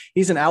Gentry.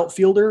 He's an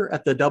outfielder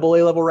at the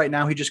AA level right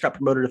now. He just got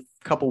promoted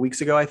a couple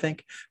weeks ago, I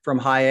think, from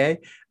high A.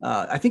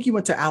 I think he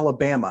went to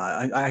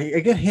Alabama. I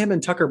get him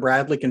and Tucker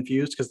Bradley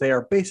confused because they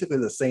are basically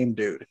the same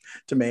dude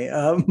to me.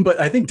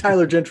 But I think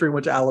Tyler Gentry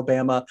went to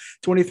Alabama,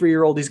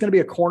 23-year-old. He's going to be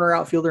a corner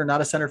outfielder,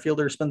 not a center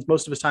fielder, spends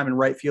most of his time in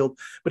right field,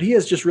 but he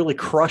has just really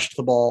crushed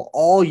the ball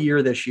all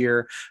year this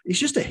year. He's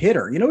just a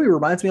hitter. He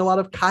reminds me a lot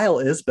of Kyle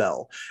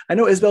Isbell. I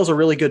know Isbell's a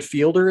really good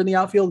fielder in the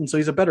outfield, and so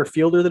he's a better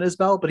fielder than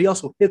Isbell, but he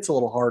also hits a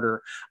little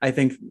harder, I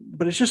think.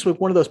 But it's just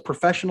one of those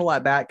professional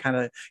at bat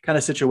kind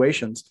of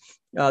situations.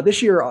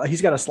 This year,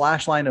 he's got a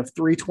slash line of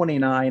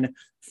 329,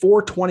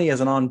 420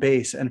 as an on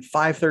base, and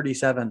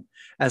 537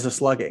 as a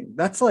slugging.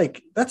 That's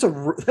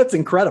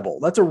incredible.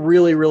 That's a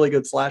really, really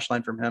good slash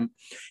line from him.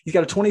 He's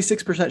got a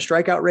 26%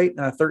 strikeout rate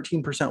and a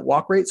 13%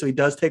 walk rate. So he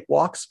does take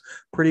walks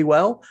pretty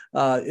well.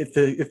 If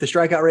the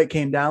strikeout rate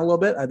came down a little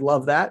bit, I'd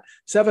love that.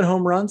 7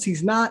 home runs.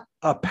 He's not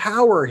a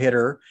power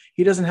hitter.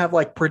 He doesn't have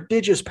like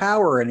prodigious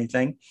power or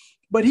anything,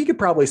 but he could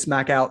probably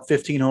smack out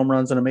 15 home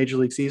runs in a major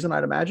league season,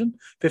 I'd imagine,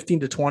 15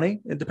 to 20,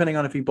 depending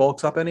on if he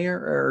bulks up any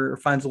or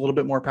finds a little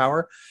bit more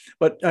power.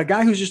 But a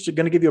guy who's just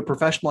going to give you a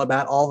professional at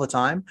bat all the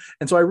time.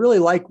 And so I really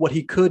like what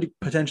he could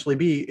potentially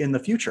be in the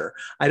future.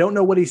 I don't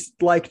know what he's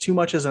like too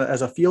much as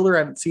a fielder. I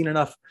haven't seen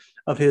enough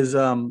of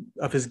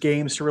his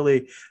games to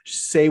really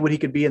say what he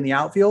could be in the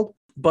outfield,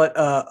 but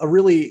a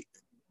really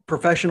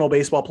professional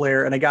baseball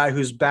player and a guy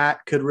whose bat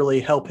could really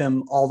help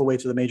him all the way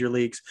to the major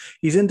leagues.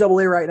 He's in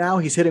AA right now.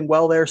 He's hitting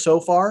well there so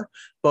far,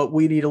 but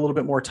we need a little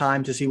bit more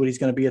time to see what he's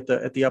going to be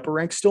at the upper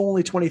ranks. Still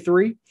only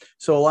 23.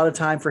 So a lot of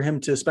time for him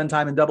to spend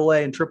time in AA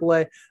and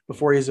AAA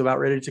before he's about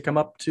ready to come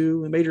up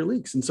to the major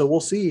leagues. And so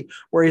we'll see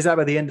where he's at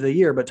by the end of the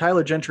year. But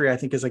Tyler Gentry, I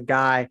think, is a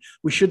guy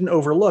we shouldn't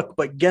overlook,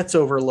 but gets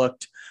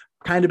overlooked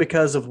kind of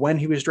because of when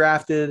he was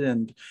drafted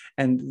and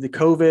the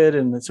COVID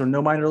and so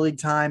no minor league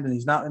time. And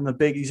he's not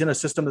he's in a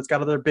system that's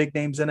got other big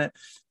names in it.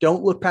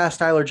 Don't look past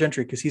Tyler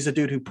Gentry because he's a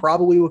dude who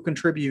probably will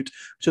contribute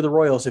to the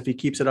Royals if he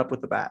keeps it up with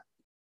the bat.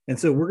 And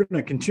so we're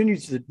going to continue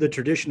the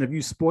tradition of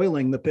you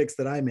spoiling the picks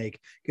that I make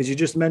because you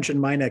just mentioned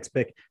my next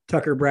pick,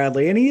 Tucker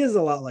Bradley, and he is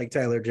a lot like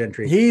Tyler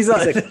Gentry. They're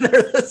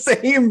the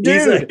same dude.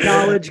 He's a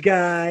college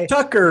guy.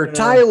 Tucker,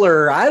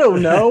 Tyler, I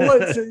don't know.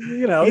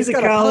 He's a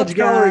college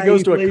guy. He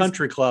goes to a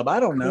country club. I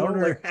don't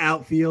know.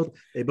 Outfield.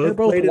 They're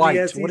both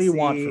white. What do you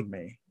want from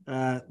me?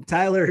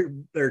 Tyler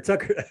or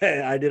Tucker.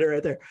 I did it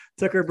right there.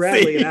 Tucker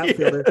Bradley, an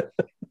outfielder,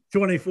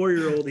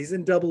 24-year-old. He's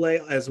in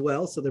AA as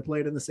well, so they're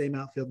playing in the same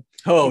outfield.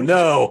 Oh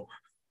no.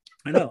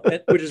 I know,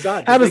 which is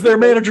odd. How does their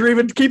manager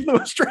even keep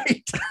them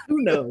straight?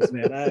 Who knows,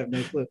 man? I have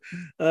no clue.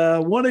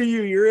 One of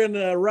you're in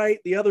right,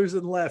 the other's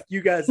in left.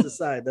 You guys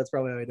decide. That's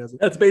probably how he does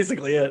it. That's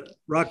basically it.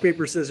 Rock,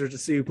 paper, scissors to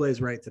see who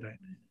plays right tonight.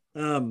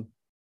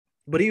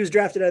 But he was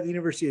drafted at the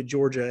University of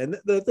Georgia. And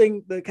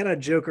the kind of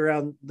joke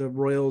around the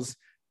Royals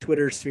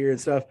Twitter sphere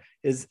and stuff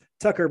is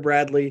Tucker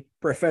Bradley,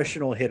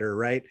 professional hitter,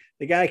 right?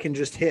 The guy can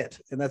just hit,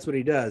 and that's what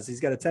he does. He's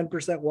got a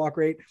 10% walk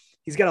rate.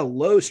 He's got a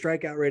low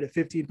strikeout rate at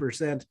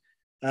 15%.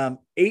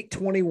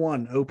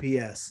 821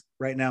 OPS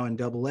right now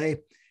in AA.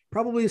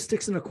 Probably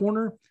sticks in a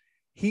corner.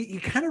 He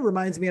kind of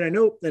reminds me, and I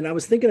know, and I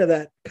was thinking of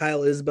that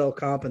Kyle Isbell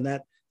comp, and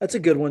that's a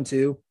good one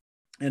too.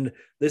 And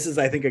this is,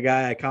 I think, a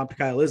guy I comped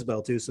Kyle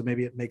Isbell to, so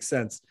maybe it makes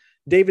sense.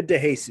 David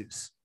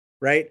DeJesus,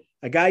 right?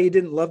 A guy you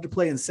didn't love to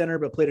play in center,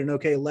 but played an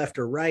okay left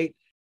or right,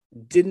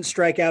 didn't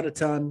strike out a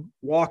ton,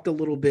 walked a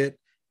little bit,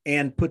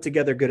 and put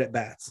together good at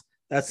bats.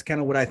 That's kind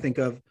of what I think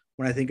of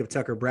when I think of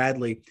Tucker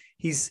Bradley.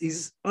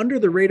 He's under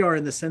the radar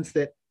in the sense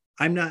that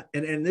I'm not,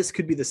 and this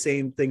could be the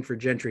same thing for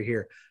Gentry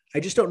here.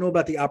 I just don't know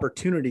about the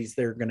opportunities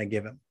they're going to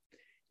give him.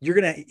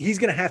 He's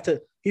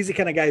the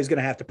kind of guy who's going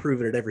to have to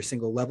prove it at every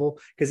single level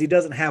because he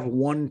doesn't have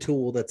one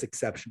tool that's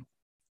exceptional.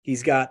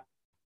 He's got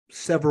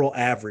several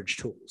average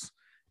tools,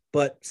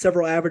 but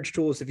several average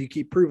tools, if you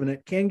keep proving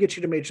it, can get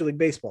you to Major League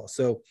Baseball.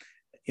 So,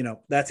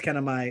 that's kind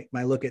of my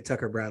look at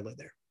Tucker Bradley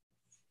there.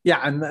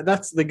 Yeah. And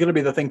that's going to be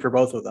the thing for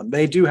both of them.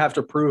 They do have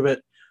to prove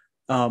it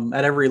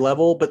at every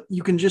level, but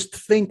you can just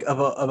think of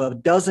a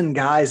dozen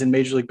guys in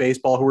Major League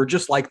Baseball who are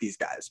just like these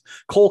guys.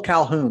 Cole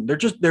Calhoun, they're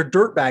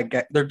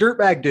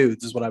dirtbag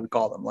dudes is what I would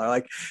call them.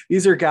 Like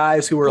these are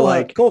guys who are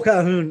like Cole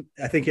Calhoun,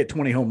 I think hit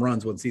 20 home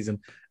runs one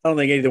season. I don't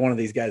think either one of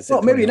these guys.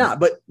 Well, maybe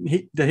not, but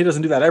he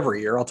doesn't do that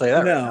every year. I'll tell you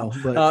that. No,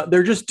 right but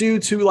they're just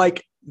dudes who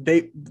like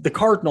the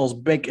Cardinals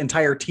make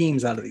entire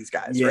teams out of these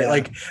guys, right?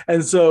 Like,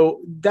 and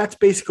so that's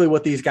basically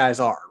what these guys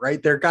are,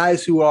 right? They're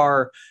guys who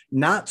are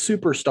not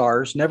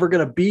superstars, never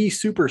going to be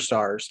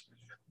superstars,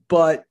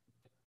 but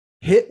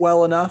hit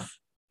well enough,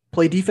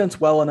 play defense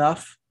well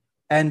enough,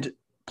 and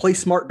play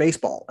smart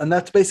baseball. And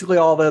that's basically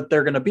all that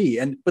they're going to be.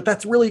 But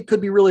that's really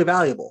could be really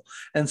valuable.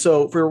 And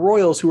so for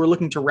Royals who are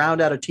looking to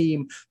round out a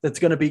team that's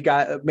going to be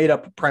made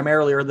up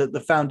primarily, or the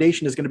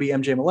foundation is going to be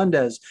MJ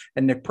Melendez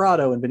and Nick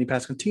Pratto and Vinny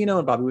Pasquantino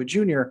and Bobby Witt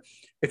Jr.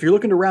 If you're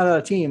looking to round out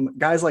a team,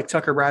 guys like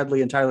Tucker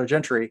Bradley and Tyler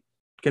Gentry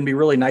can be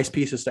really nice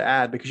pieces to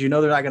add, because they're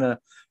not going to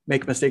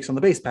make mistakes on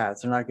the base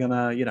paths. They're not going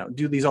to,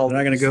 do these all. They're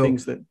not going to go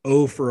things that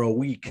for a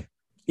week.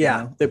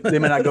 Yeah, they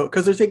may not go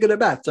because they're taking good at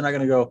bats. They're not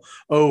going to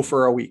go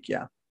for a week.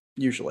 Yeah,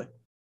 usually.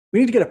 We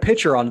need to get a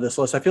pitcher onto this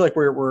list. I feel like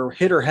we're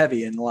hitter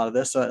heavy in a lot of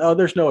this.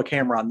 There's Noah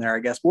Cameron there, I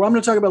guess. But I'm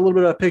going to talk about a little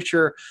bit of a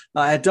pitcher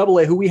at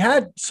AA, who we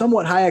had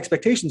somewhat high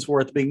expectations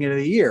for at the beginning of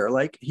the year.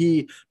 Like,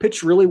 he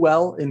pitched really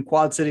well in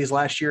Quad Cities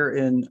last year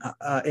in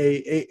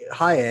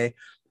high A.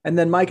 And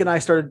then Mike and I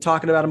started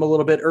talking about him a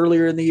little bit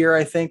earlier in the year.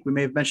 I think we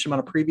may have mentioned him on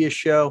a previous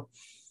show,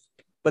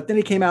 but then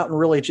he came out and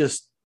really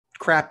just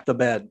crapped the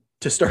bed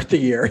to start the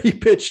year. He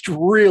pitched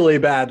really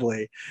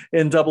badly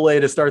in AA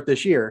to start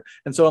this year.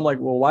 And so I'm like,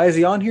 well, why is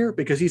he on here?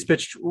 Because he's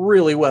pitched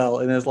really well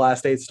in his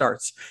last 8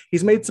 starts.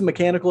 He's made some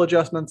mechanical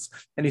adjustments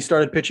and he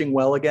started pitching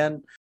well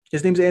again.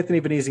 His name's Anthony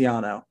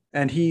Veneziano,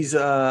 and he's,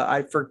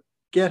 I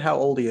forget how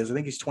old he is. I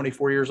think he's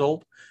 24 years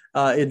old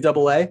in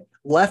AA.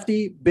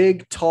 Lefty,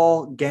 big,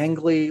 tall,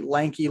 gangly,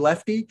 lanky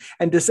lefty,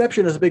 and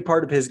deception is a big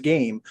part of his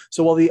game.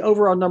 So while the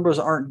overall numbers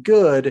aren't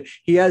good,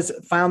 he has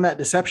found that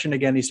deception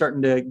again. He's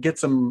starting to get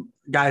some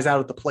guys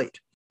out at the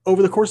plate.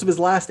 Over the course of his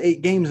last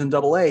 8 games in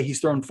AA,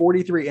 he's thrown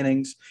 43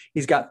 innings.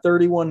 He's got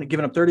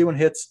given up 31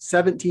 hits,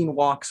 17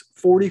 walks,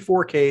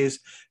 44 Ks,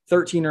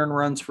 13 earned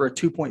runs for a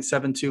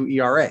 2.72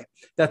 ERA.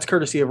 That's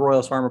courtesy of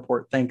Royals Farm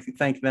Report.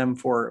 Thank them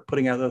for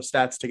putting out those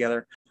stats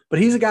together. But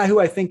he's a guy who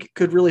I think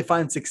could really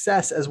find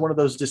success as one of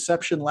those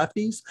deception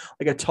lefties,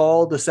 like a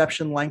tall,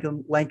 deception,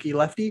 lanky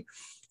lefty.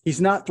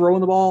 He's not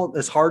throwing the ball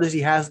as hard as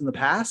he has in the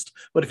past,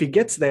 but if he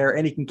gets there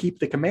and he can keep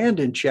the command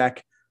in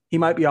check, he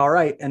might be all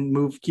right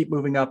and keep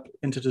moving up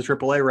into the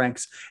AAA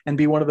ranks and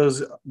be one of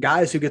those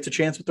guys who gets a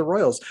chance with the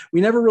Royals. We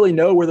never really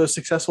know where those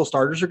successful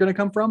starters are going to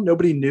come from.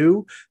 Nobody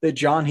knew that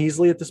John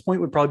Heasley at this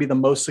point would probably be the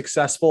most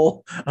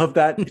successful of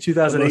that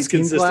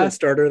 2018 class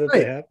starter that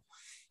they have.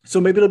 So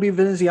maybe it'll be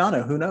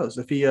Veneziano. Who knows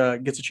if he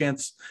gets a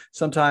chance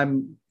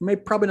sometime,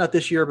 probably not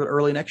this year, but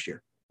early next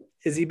year.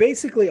 Is he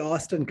basically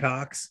Austin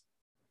Cox?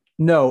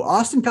 No,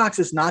 Austin Cox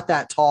is not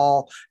that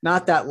tall,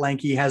 not that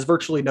lanky, has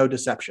virtually no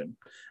deception.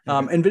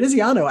 And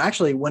Veneziano,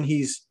 actually, when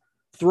he's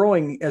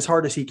throwing as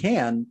hard as he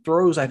can,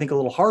 throws, I think, a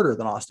little harder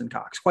than Austin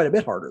Cox, quite a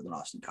bit harder than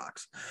Austin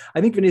Cox.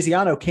 I think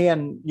Veneziano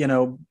can,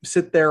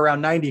 sit there around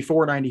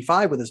 94,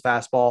 95 with his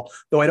fastball,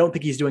 though I don't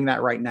think he's doing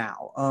that right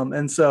now.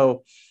 And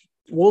so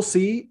we'll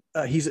see.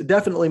 He's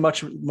definitely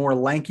much more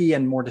lanky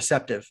and more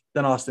deceptive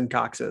than Austin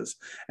Cox is.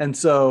 And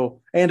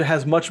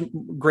has much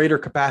greater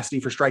capacity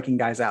for striking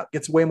guys out,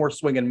 gets way more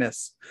swing and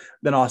miss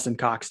than Austin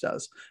Cox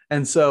does.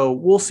 And so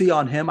we'll see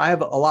on him. I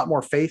have a lot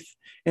more faith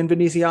in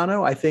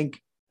Veneziano. I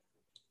think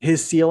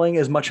his ceiling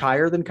is much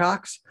higher than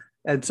Cox.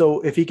 And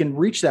so if he can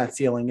reach that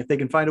ceiling, if they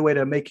can find a way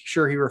to make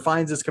sure he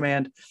refines his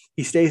command,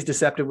 he stays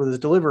deceptive with his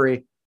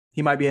delivery,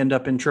 he might end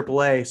up in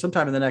AAA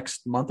sometime in the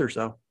next month or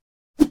so.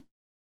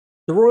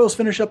 The Royals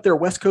finish up their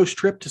West Coast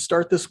trip to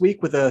start this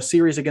week with a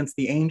series against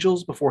the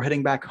Angels before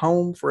heading back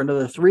home for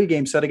another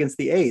 3-game set against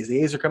the A's.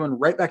 The A's are coming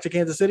right back to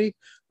Kansas City.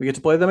 We get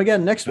to play them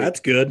again next week. That's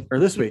good. Or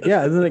this week.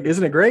 Yeah,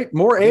 isn't it great?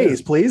 More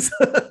A's, please.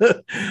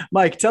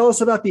 Mike, tell us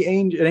about an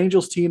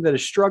Angels team that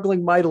is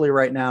struggling mightily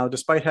right now,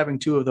 despite having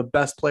 2 of the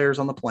best players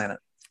on the planet.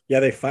 Yeah,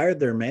 they fired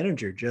their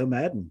manager, Joe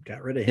Madden,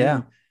 got rid of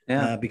him.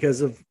 Yeah.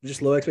 Because of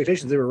just low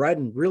expectations. They were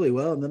riding really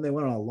well, and then they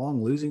went on a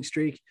long losing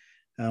streak.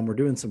 We're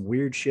doing some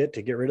weird shit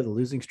to get rid of the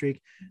losing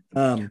streak.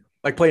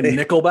 Like playing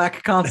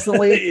Nickelback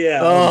constantly. Yeah.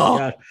 Oh my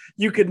God.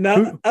 You could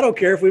not, I don't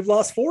care if we've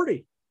lost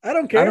 40. I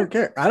don't care.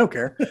 I don't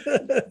care.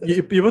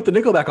 you put the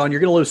Nickelback on, you're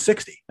going to lose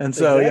 60. And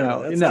so,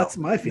 exactly. That's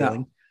my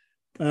feeling.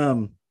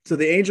 No. So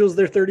the Angels,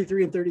 they're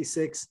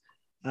 33-36,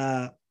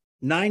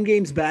 9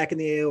 games back in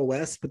the AL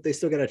West, but they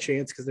still got a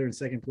chance because they're in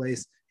second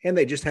place. And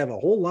they just have a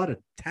whole lot of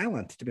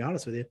talent, to be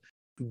honest with you.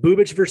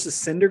 Bubic versus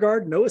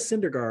Syndergaard. Noah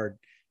Syndergaard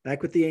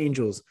back with the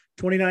Angels.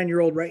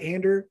 29-year-old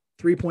right-hander,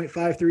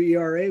 3.53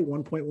 ERA,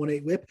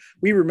 1.18 WHIP.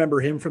 We remember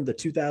him from the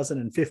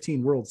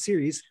 2015 World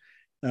Series.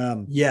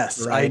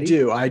 Yes, variety. I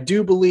do. I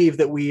do believe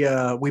that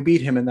we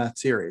beat him in that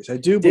series. I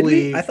do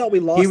believe. I thought we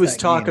lost. He was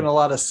that talking game. A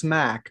lot of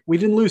smack. We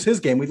didn't lose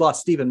his game. We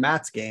lost Steven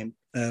Matt's game.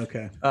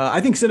 Okay.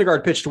 I think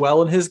Syndergaard pitched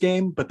well in his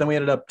game, but then we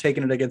ended up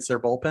taking it against their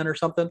bullpen or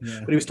something. Yeah.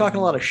 But he was talking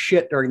a lot of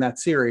shit during that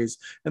series,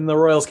 and the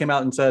Royals came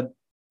out and said,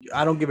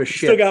 I don't give a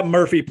shit. Still got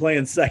Murphy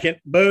playing second.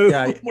 Boom.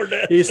 Yeah, we're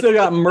dead. You still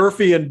got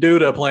Murphy and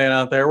Duda playing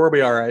out there. We'll be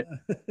all right.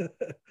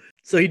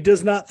 So he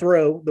does not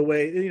throw the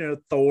way,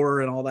 Thor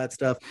and all that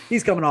stuff.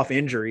 He's coming off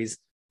injuries,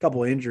 a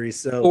couple of injuries.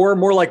 So or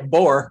more like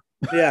Bohr.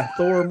 Yeah,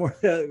 Thor more.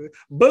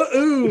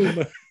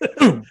 Boom.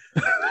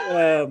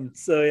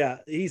 So yeah,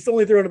 he's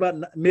only throwing about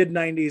mid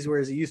 90s,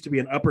 whereas he used to be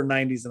an upper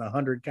 90s and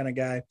 100 kind of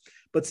guy,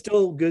 but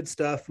still good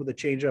stuff with a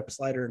changeup,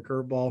 slider, and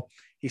curveball.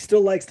 He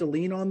still likes to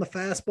lean on the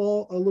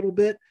fastball a little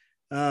bit.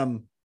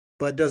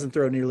 but doesn't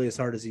throw nearly as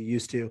hard as he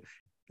used to.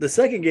 The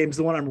second game is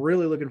the one I'm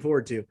really looking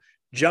forward to.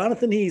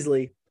 Jonathan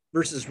Heasley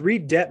versus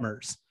Reed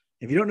Detmers.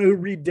 If you don't know who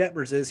Reed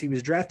Detmers is, he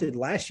was drafted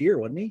last year,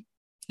 wasn't he?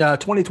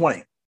 2020.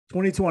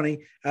 2020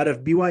 out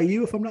of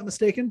BYU, if I'm not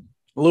mistaken.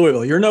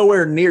 Louisville. You're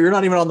nowhere near. You're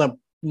not even on the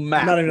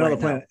map. Not even on the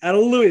planet. Out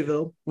of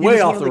Louisville.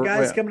 Way off one of the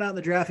guys coming out in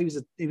the draft.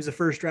 He was a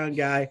first round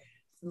guy.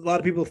 A lot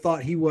of people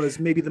thought he was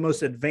maybe the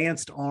most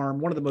advanced arm,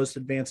 one of the most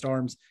advanced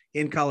arms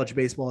in college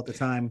baseball at the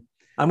time.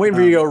 I'm waiting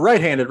for you to go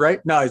right-handed, right?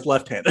 No, he's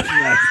left-handed.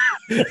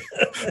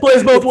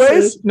 Plays both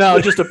ways? No,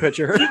 just a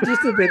pitcher.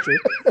 Just a pitcher.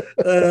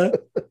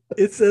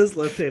 It says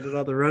left-handed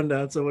on the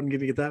rundown, so I wasn't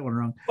going to get that one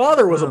wrong.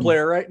 Father was a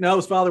player, right? No,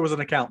 his father was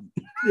an accountant.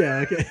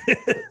 Yeah, okay.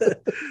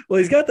 Well,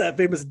 he's got that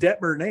famous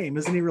Detmer name.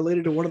 Isn't he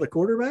related to one of the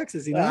quarterbacks?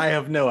 Is he not? I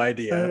have no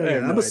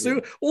idea.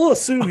 We'll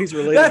assume he's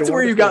related. That's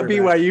where you got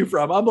BYU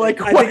from. I'm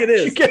like, I think it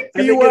is.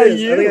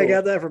 BYU. I think I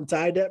got that from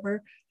Ty Detmer,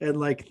 and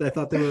like I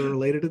thought they were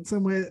related in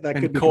some way. That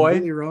could be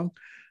completely wrong.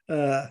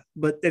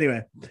 But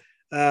anyway,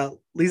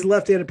 he's a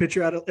left-handed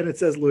pitcher out of, and it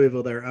says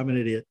Louisville there. I'm an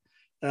idiot.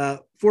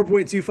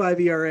 4.25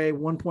 ERA,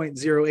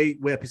 1.08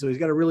 whip. So he's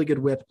got a really good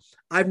whip.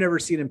 I've never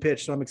seen him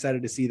pitch, so I'm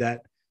excited to see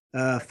that.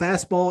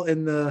 Fastball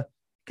in the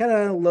kind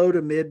of low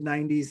to mid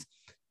 90s,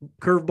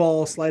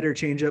 curveball, slider,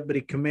 changeup, but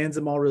he commands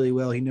them all really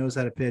well. He knows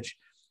how to pitch.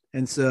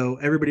 And so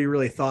everybody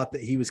really thought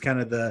that he was kind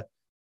of a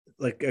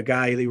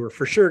guy they were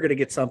for sure going to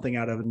get something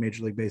out of in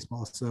Major League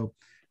Baseball. So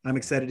I'm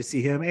excited to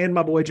see him and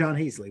my boy, John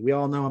Heasley. We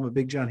all know I'm a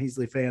big John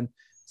Heasley fan.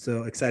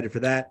 So excited for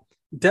that.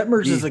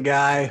 Detmers is a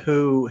guy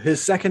who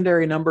his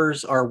secondary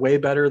numbers are way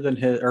better than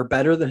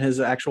his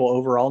actual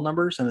overall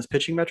numbers and his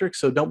pitching metrics.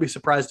 So don't be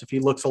surprised if he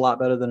looks a lot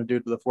better than a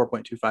dude with a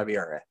 4.25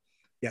 ERA.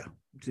 Yeah.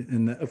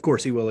 And of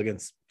course he will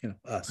against,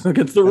 us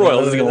against the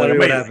Royals. He's going to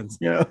what happens.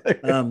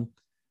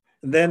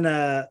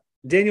 Then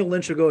Daniel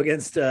Lynch will go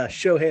against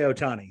Shohei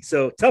Ohtani.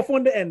 So tough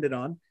one to end it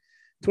on.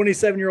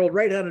 27-year-old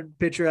right-handed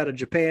pitcher out of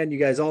Japan. You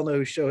guys all know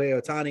who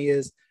Shohei Ohtani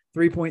is.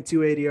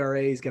 3.28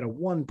 ERA. He's got a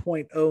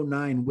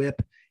 1.09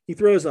 whip. He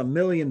throws a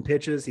million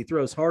pitches. He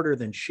throws harder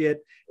than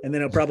shit. And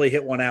then he'll probably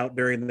hit one out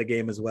during the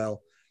game as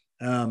well.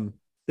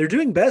 They're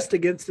doing best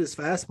against his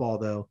fastball,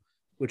 though,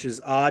 which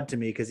is odd to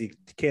me because he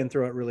can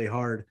throw it really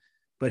hard.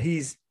 But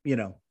he's,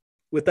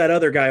 with that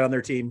other guy on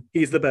their team,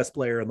 he's the best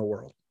player in the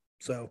world.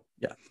 So,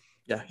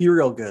 yeah, he's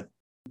real good.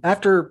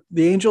 After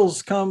the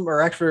Angels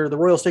after the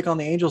Royals take on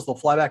the Angels, they'll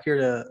fly back here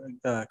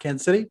to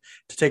Kansas City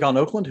to take on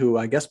Oakland, who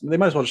I guess they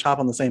might as well just hop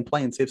on the same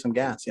plane, save some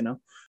gas,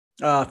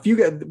 If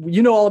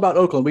you know all about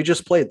Oakland, we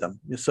just played them.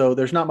 So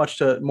there's not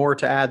much more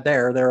to add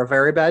there. They're a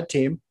very bad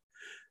team.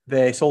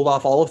 They sold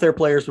off all of their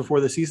players before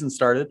the season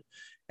started,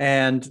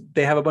 and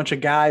they have a bunch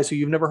of guys who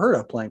you've never heard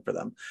of playing for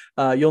them.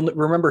 You'll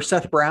remember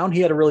Seth Brown.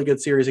 He had a really good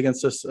series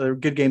against us, a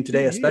good game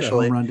today,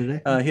 especially. He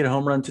hit a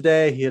home run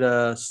today. He hit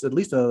at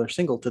least another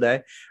single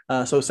today.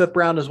 So Seth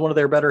Brown is one of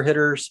their better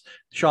hitters.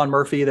 Sean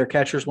Murphy, their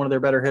catcher, is one of their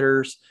better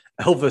hitters.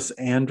 Elvis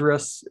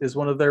Andrus is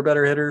one of their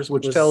better hitters,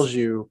 which tells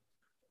you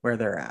where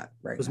they're at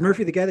right Was now.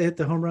 Murphy the guy that hit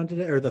the home run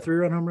today, or the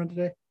 3-run home run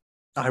today?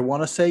 I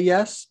want to say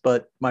yes,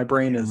 but my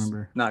brain is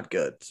not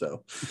good.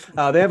 So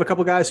they have a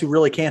couple guys who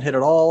really can't hit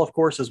at all, of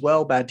course, as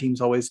well. Bad teams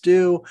always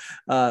do.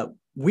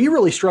 We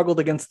really struggled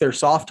against their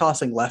soft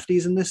tossing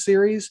lefties in this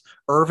series,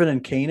 Irvin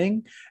and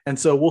Koenig. And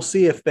so we'll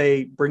see if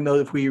they bring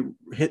those, if we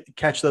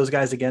catch those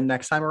guys again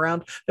next time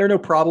around. There are no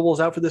probables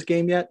out for this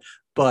game yet,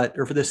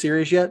 or for this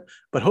series yet,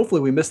 but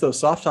hopefully we miss those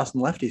soft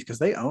tossing lefties because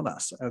they own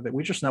us.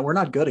 We're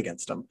not good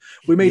against them.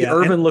 We made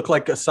Irvin look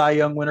like a Cy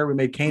Young winner. We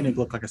made Koenig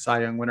look like a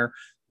Cy Young winner.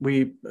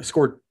 We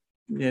scored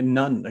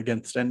none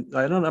against, and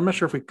I'm not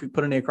sure if we could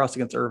put any across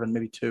against Irvin,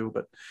 maybe 2,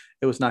 but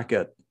it was not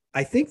good.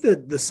 I think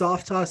that the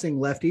soft tossing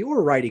lefty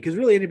or righty, because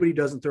really anybody who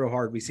doesn't throw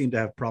hard, we seem to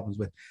have problems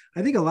with.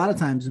 I think a lot of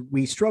times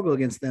we struggle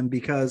against them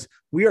because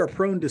we are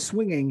prone to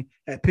swinging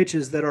at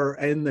pitches that are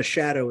in the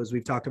shadow, as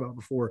we've talked about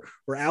before,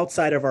 or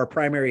outside of our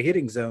primary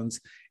hitting zones.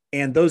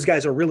 And those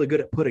guys are really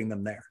good at putting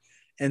them there.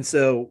 And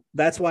so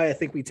that's why I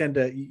think we tend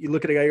to, you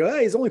look at a guy and go,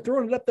 hey, he's only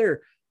throwing it up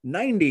there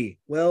 90.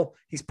 Well,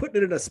 he's putting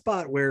it in a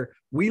spot where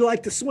we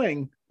like to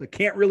swing, but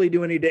can't really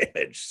do any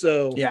damage.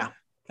 So yeah.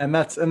 And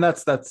that's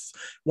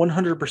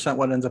 100%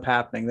 what ends up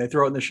happening. They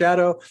throw it in the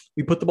shadow.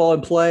 We put the ball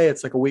in play.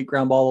 It's like a weak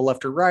ground ball to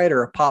left or right,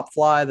 or a pop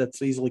fly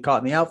that's easily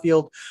caught in the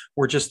outfield.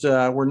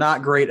 We're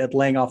not great at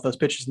laying off those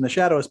pitches in the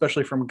shadow,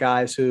 especially from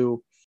guys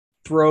who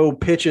throw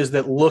pitches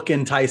that look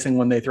enticing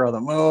when they throw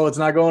them. Oh, it's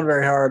not going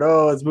very hard.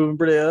 Oh, it's moving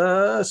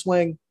pretty.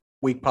 Swing,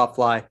 weak pop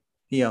fly.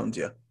 He owns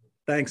you.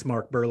 Thanks,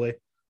 Mark Burley.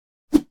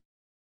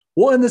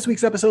 We'll end this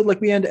week's episode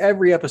like we end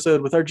every episode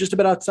with our Just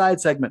About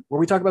Outside segment, where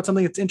we talk about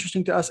something that's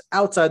interesting to us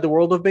outside the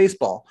world of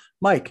baseball.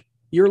 Mike,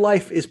 your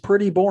life is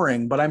pretty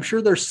boring, but I'm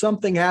sure there's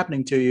something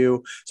happening to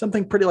you,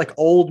 something pretty like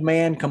old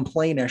man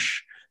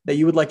complainish that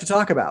you would like to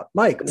talk about.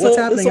 Mike, what's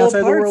happening outside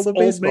the world of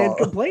baseball? Old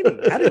man complaining.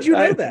 How did you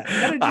know that?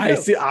 How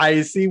did you know?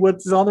 I see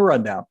what's on the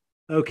rundown.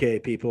 Okay,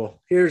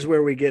 people, here's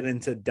where we get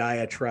into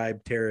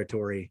diatribe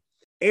territory.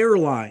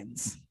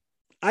 Airlines.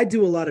 I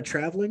do a lot of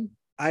traveling.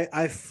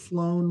 I've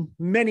flown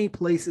many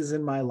places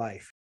in my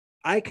life.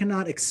 I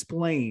cannot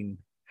explain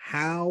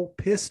how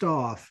pissed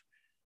off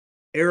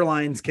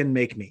airlines can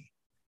make me,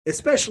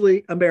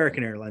 especially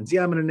American Airlines.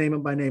 Yeah, I'm going to name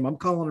them by name. I'm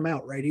calling them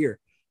out right here.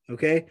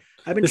 Okay.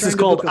 This is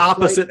called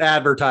opposite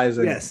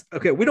advertising. Yes.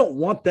 Okay. We don't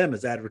want them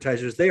as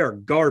advertisers. They are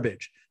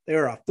garbage. They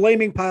are a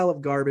flaming pile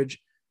of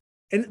garbage.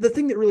 And the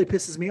thing that really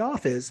pisses me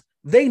off is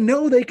they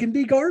know they can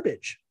be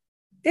garbage.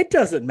 It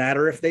doesn't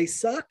matter if they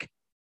suck.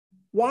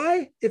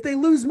 Why? If they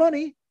lose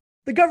money,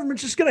 the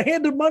government's just going to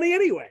hand them money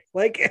anyway.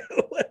 Like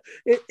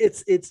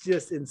it's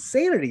just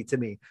insanity to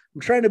me.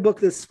 I'm trying to book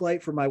this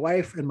flight for my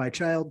wife and my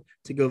child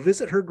to go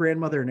visit her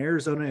grandmother in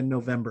Arizona in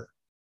November.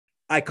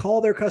 I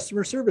call their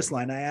customer service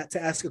line. I had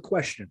to ask a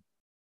question,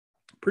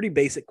 pretty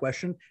basic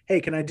question. Hey,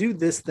 can I do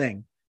this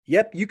thing?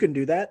 Yep, you can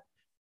do that.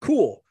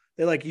 Cool.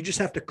 They're like, you just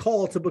have to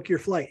call to book your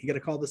flight. You got to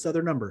call this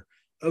other number.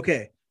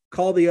 Okay.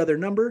 Call the other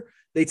number.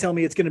 They tell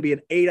me it's going to be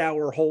an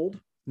 8-hour hold.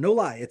 No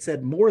lie. It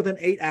said more than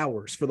 8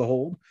 hours for the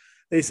hold.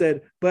 They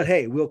said, but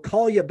hey, we'll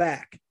call you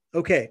back.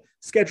 Okay.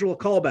 Schedule a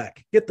call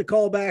back. Get the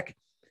call back.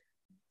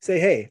 Say,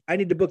 hey, I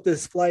need to book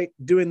this flight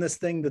doing this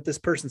thing that this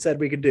person said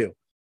we could do.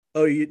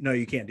 Oh, no,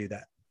 you can't do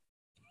that.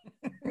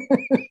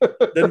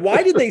 Then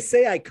why did they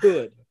say I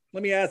could?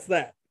 Let me ask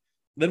that.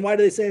 Then why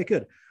did they say I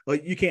could? Well,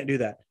 you can't do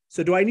that.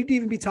 So do I need to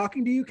even be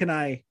talking to you? Can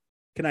I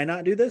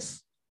not do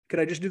this? Could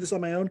I just do this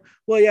on my own?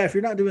 Well, yeah, if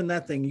you're not doing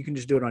that thing, you can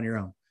just do it on your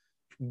own.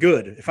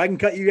 Good. If I can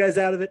cut you guys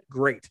out of it,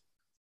 great.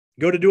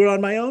 Go to do it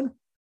on my own.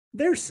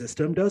 Their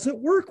system doesn't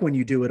work when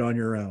you do it on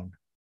your own.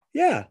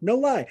 Yeah, no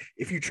lie.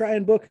 If you try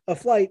and book a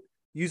flight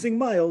using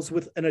miles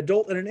with an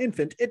adult and an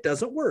infant, it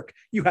doesn't work.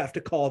 You have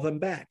to call them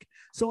back.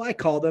 So I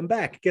call them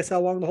back. Guess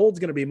how long the hold's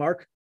going to be,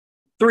 Mark?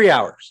 3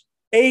 hours.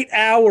 8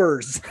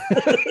 hours.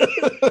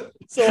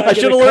 So I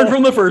should have learned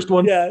from the first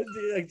one. Yeah.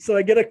 So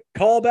I get a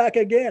call back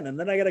again, and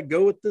then I got to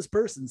go with this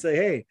person and say,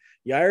 hey,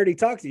 yeah, I already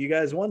talked to you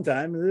guys one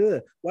time.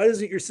 Why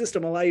doesn't your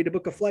system allow you to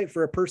book a flight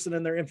for a person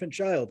and their infant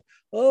child?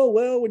 Oh,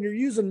 well, when you're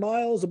using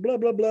miles, blah,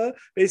 blah, blah.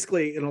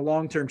 Basically, in a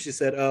long term, she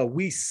said,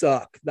 we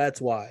suck. That's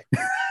why.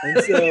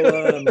 And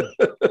so,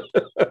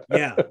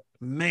 yeah,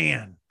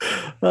 man.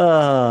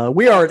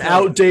 We are an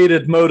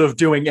outdated mode of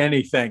doing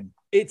anything.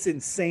 It's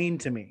insane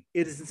to me.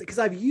 It is because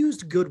I've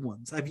used good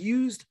ones. I've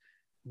used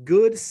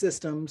good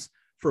systems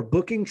for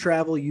booking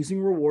travel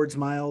using rewards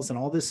miles and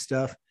all this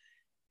stuff.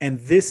 And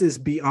this is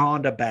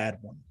beyond a bad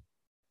one.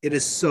 It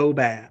is so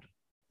bad.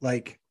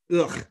 Like,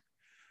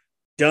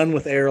 done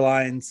with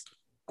airlines.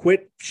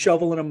 Quit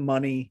shoveling them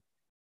money.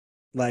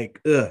 Like,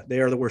 they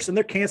are the worst. And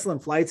they're canceling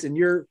flights. And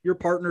your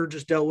partner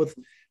just dealt with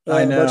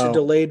a bunch of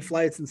delayed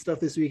flights and stuff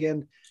this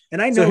weekend.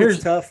 And I know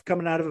it's tough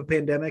coming out of a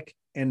pandemic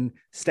and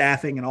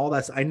staffing and all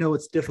that. I know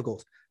it's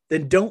difficult.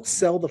 Then don't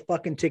sell the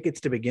fucking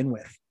tickets to begin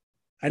with.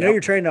 I know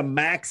you're trying to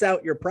max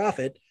out your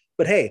profit,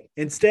 but hey,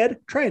 instead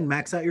try and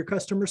max out your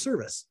customer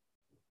service.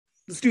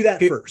 Let's do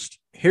that first.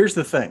 Here's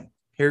the thing.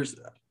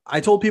 I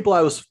told people I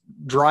was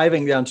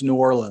driving down to New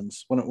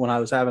Orleans when I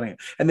was having it,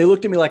 and they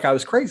looked at me like I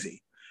was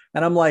crazy.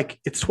 And I'm like,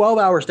 it's 12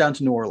 hours down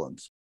to New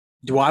Orleans.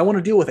 Do I want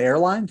to deal with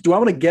airlines? Do I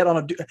want to get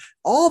on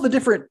all the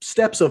different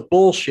steps of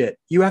bullshit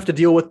you have to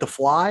deal with to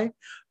fly,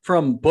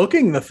 from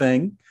booking the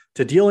thing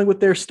to dealing with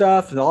their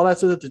stuff and all that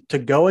stuff, to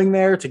going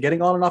there, to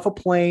getting on and off a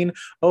plane.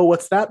 Oh,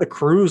 what's that? The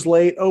crew's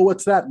late. Oh,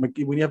 what's that? When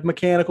you have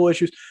mechanical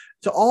issues,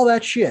 to all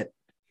that shit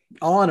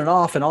on and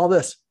off and all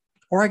this.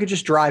 Or I could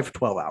just drive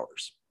 12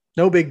 hours.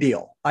 No big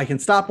deal. I can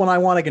stop when I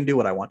want. I can do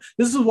what I want.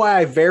 This is why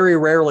I very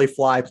rarely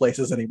fly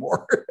places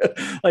anymore.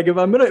 Like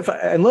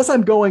unless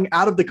I'm going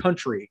out of the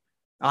country,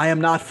 I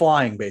am not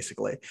flying,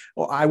 basically.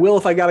 Well, I will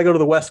if I got to go to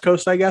the West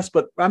Coast, I guess,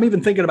 but I'm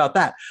even thinking about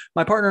that.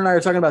 My partner and I are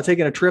talking about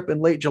taking a trip in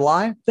late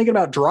July, thinking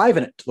about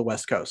driving it to the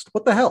West Coast.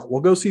 What the hell?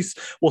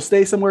 We'll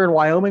stay somewhere in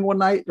Wyoming one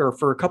night or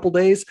for a couple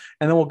days,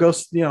 and then we'll go,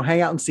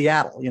 hang out in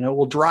Seattle.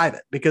 We'll drive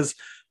it, because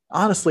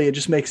honestly, it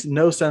just makes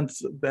no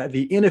sense that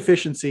the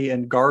inefficiency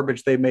and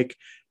garbage they make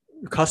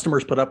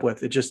customers put up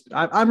with.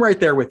 I'm right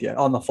there with you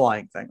on the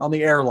flying thing, on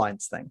the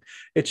airlines thing.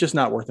 It's just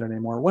not worth it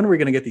anymore. When are we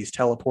going to get these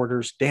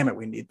teleporters? Damn it,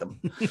 we need them.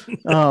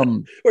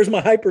 Where's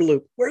my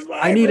Hyperloop?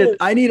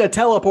 I need a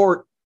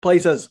teleport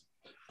places.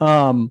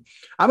 I'm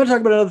going to talk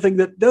about another thing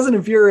that doesn't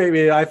infuriate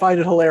me. I find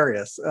it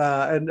hilarious.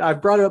 And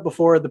I've brought it up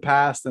before in the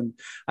past, and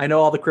I know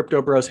all the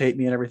crypto bros hate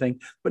me and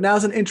everything, but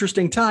now's an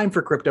interesting time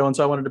for crypto. And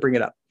so I wanted to bring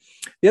it up.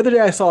 The other day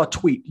I saw a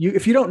tweet.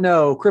 If you don't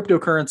know,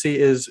 cryptocurrency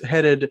is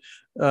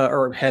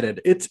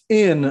it's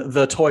in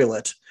the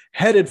toilet,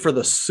 headed for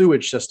the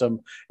sewage system.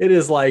 It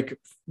is like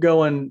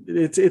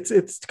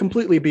it's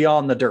completely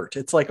beyond the dirt.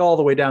 It's like all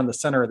the way down the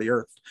center of the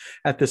earth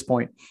at this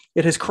point.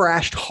 It has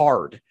crashed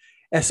hard,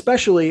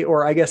 especially,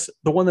 or I guess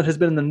the one that has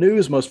been in the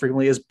news most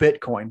frequently is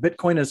Bitcoin.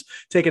 Bitcoin has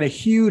taken a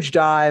huge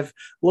dive,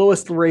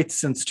 lowest rates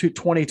since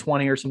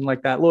 2020 or something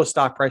like that, lowest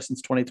stock price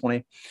since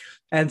 2020.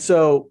 And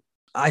so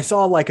I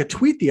saw like a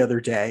tweet the other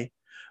day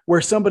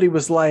where somebody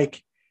was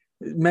like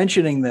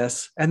mentioning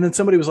this, and then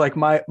somebody was like,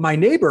 my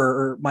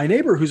neighbor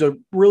who's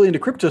really into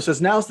crypto says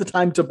now's the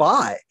time to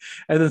buy.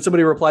 And then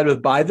somebody replied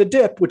with buy the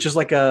dip, which is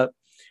like a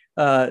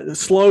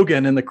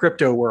slogan in the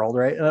crypto world,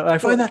 right? And I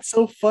find that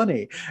so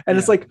funny. And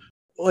it's like,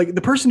 like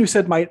the person who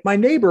said my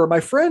neighbor, my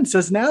friend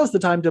says now's the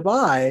time to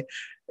buy.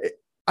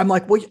 I'm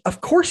like, well,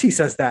 of course he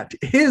says that.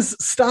 His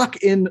stock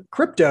in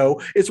crypto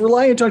is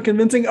reliant on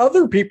convincing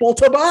other people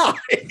to buy.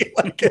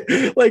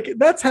 like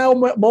that's how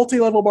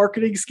multi-level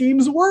marketing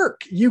schemes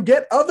work. You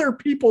get other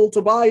people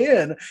to buy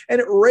in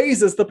and it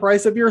raises the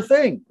price of your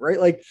thing, right?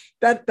 Like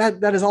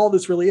that is all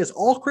this really is.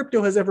 All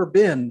crypto has ever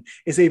been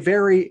is a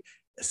very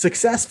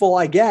successful,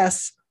 I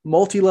guess,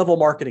 multi-level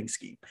marketing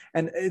scheme.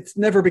 And it's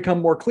never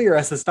become more clear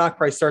as the stock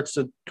price starts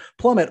to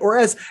plummet or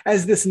as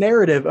this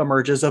narrative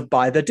emerges of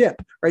buy the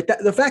dip, right?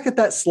 The fact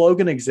that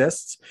slogan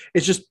exists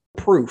is just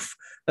proof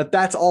that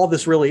that's all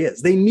this really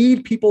is. They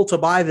need people to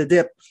buy the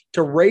dip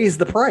to raise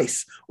the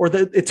price or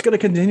that it's going to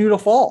continue to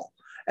fall.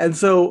 And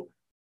so,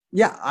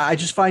 yeah, I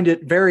just find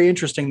it very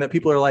interesting that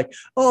people are like,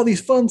 oh,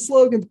 these fun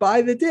slogans,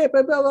 buy the dip,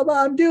 and blah, blah,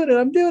 blah. I'm doing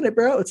it,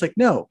 bro. It's like,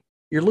 no,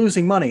 you're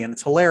losing money. And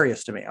it's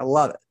hilarious to me. I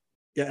love it.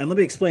 Yeah. And let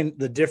me explain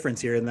the difference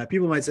here in that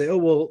people might say, oh,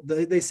 well,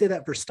 they say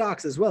that for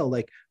stocks as well.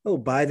 Like, oh,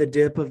 buy the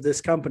dip of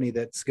this company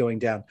that's going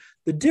down.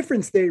 The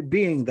difference there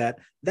being that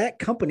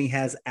company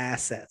has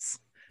assets.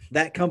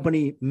 That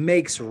company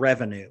makes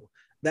revenue.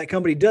 That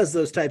company does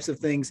those types of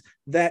things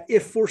that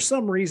if for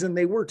some reason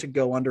they were to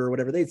go under or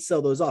whatever, they'd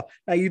sell those off.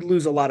 Now you'd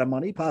lose a lot of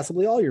money,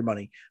 possibly all your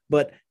money,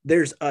 but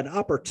there's an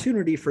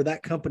opportunity for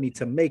that company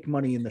to make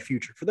money in the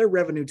future, for their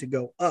revenue to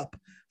go up,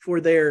 for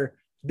their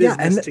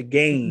business to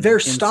gain. Their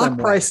stock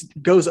price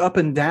goes up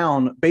and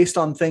down based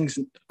on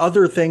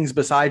other things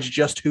besides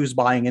just who's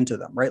buying into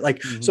them, right?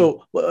 Like,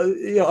 so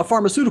a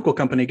pharmaceutical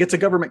company gets a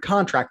government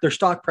contract, their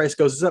stock price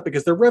goes up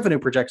because their revenue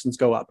projections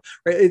go up,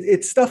 right?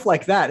 It's stuff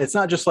like that. It's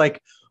not just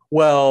like,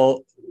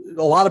 well,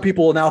 a lot of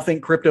people now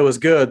think crypto is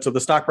good, so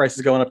the stock price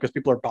is going up because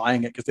people are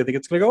buying it because they think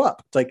it's going to go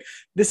up. It's like,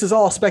 this is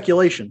all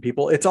speculation,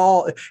 people. It's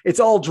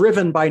all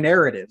driven by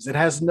narratives.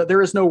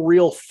 There is no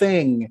real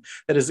thing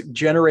that is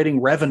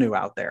generating revenue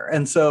out there.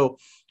 And so,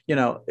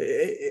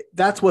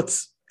 that's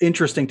what's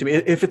interesting to me.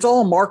 If it's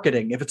all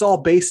marketing, if it's all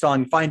based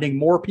on finding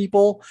more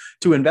people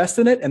to invest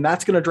in it, and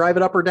that's going to drive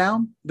it up or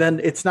down,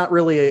 then it's not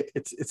really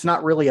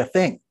a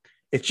thing.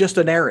 It's just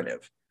a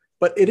narrative.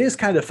 But it is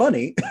kind of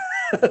funny.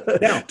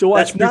 Now, to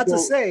watch. That's not to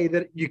say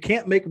that you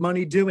can't make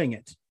money doing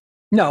it.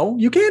 No,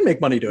 you can make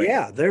money doing it.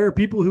 Yeah, there are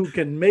people who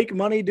can make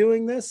money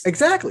doing this.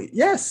 Exactly.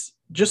 Yes.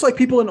 Just like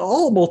people in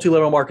all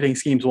multi-level marketing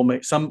schemes will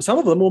make some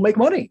of them will make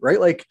money, right?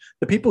 Like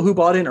the people who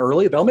bought in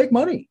early, they'll make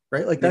money,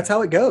 right? Like that's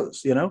how it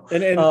goes, And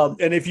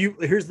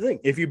here's the thing,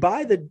 if you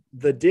buy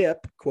the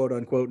dip, quote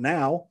unquote,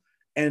 now,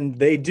 and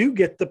they do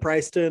get the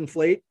price to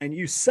inflate and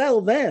you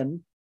sell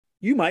then,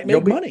 you might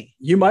make money.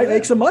 You might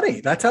make some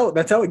money. That's how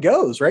it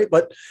goes, right?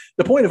 But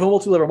the point of a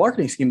multi-level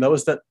marketing scheme, though,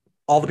 is that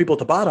all the people at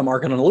the bottom are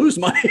going to lose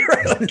money,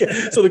 right?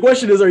 So the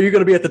question is, are you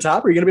going to be at the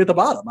top or are you going to be at the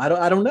bottom?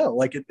 I don't know.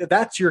 Like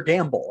that's your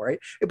gamble, right?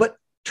 But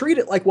treat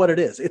it like what it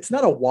is. It's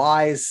not a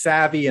wise,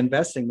 savvy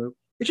investing move.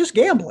 It's just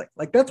gambling.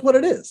 Like that's what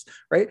it is,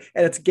 right?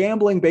 And it's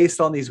gambling based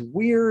on these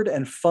weird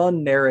and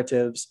fun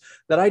narratives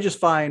that I just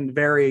find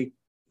very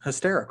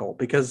hysterical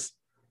because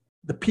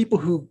the people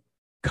who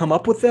come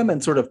up with them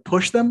and sort of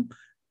push them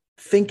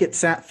think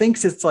it's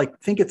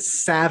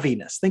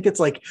savviness, think it's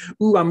like,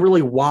 ooh, I'm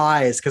really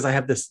wise because I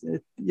have this.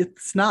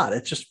 It's not.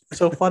 It's just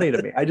so funny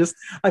to me.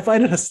 I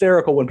find it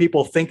hysterical when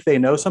people think they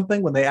know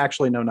something when they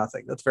actually know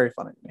nothing. That's very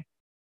funny to me.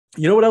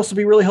 You know what else would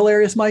be really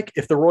hilarious, Mike?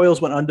 If the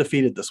Royals went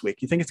undefeated this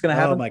week. You think it's going to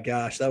happen? Oh my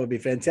gosh, that would be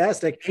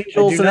fantastic.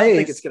 Angels and A's. I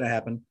think it's going to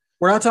happen.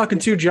 We're not talking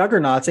two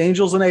juggernauts,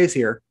 Angels and A's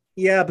here.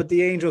 Yeah, but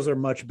the Angels are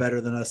much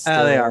better than us.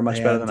 They are much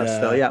better than us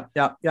still. Yeah.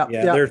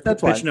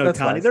 That's pitching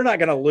Ohtani. They're not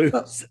going to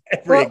lose.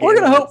 We're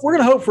going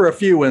to hope for a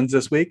few wins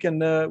this week,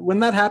 and when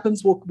that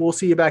happens, we'll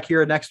see you back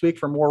here next week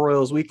for more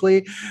Royals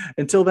Weekly.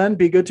 Until then,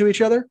 be good to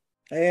each other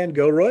and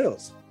go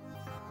Royals.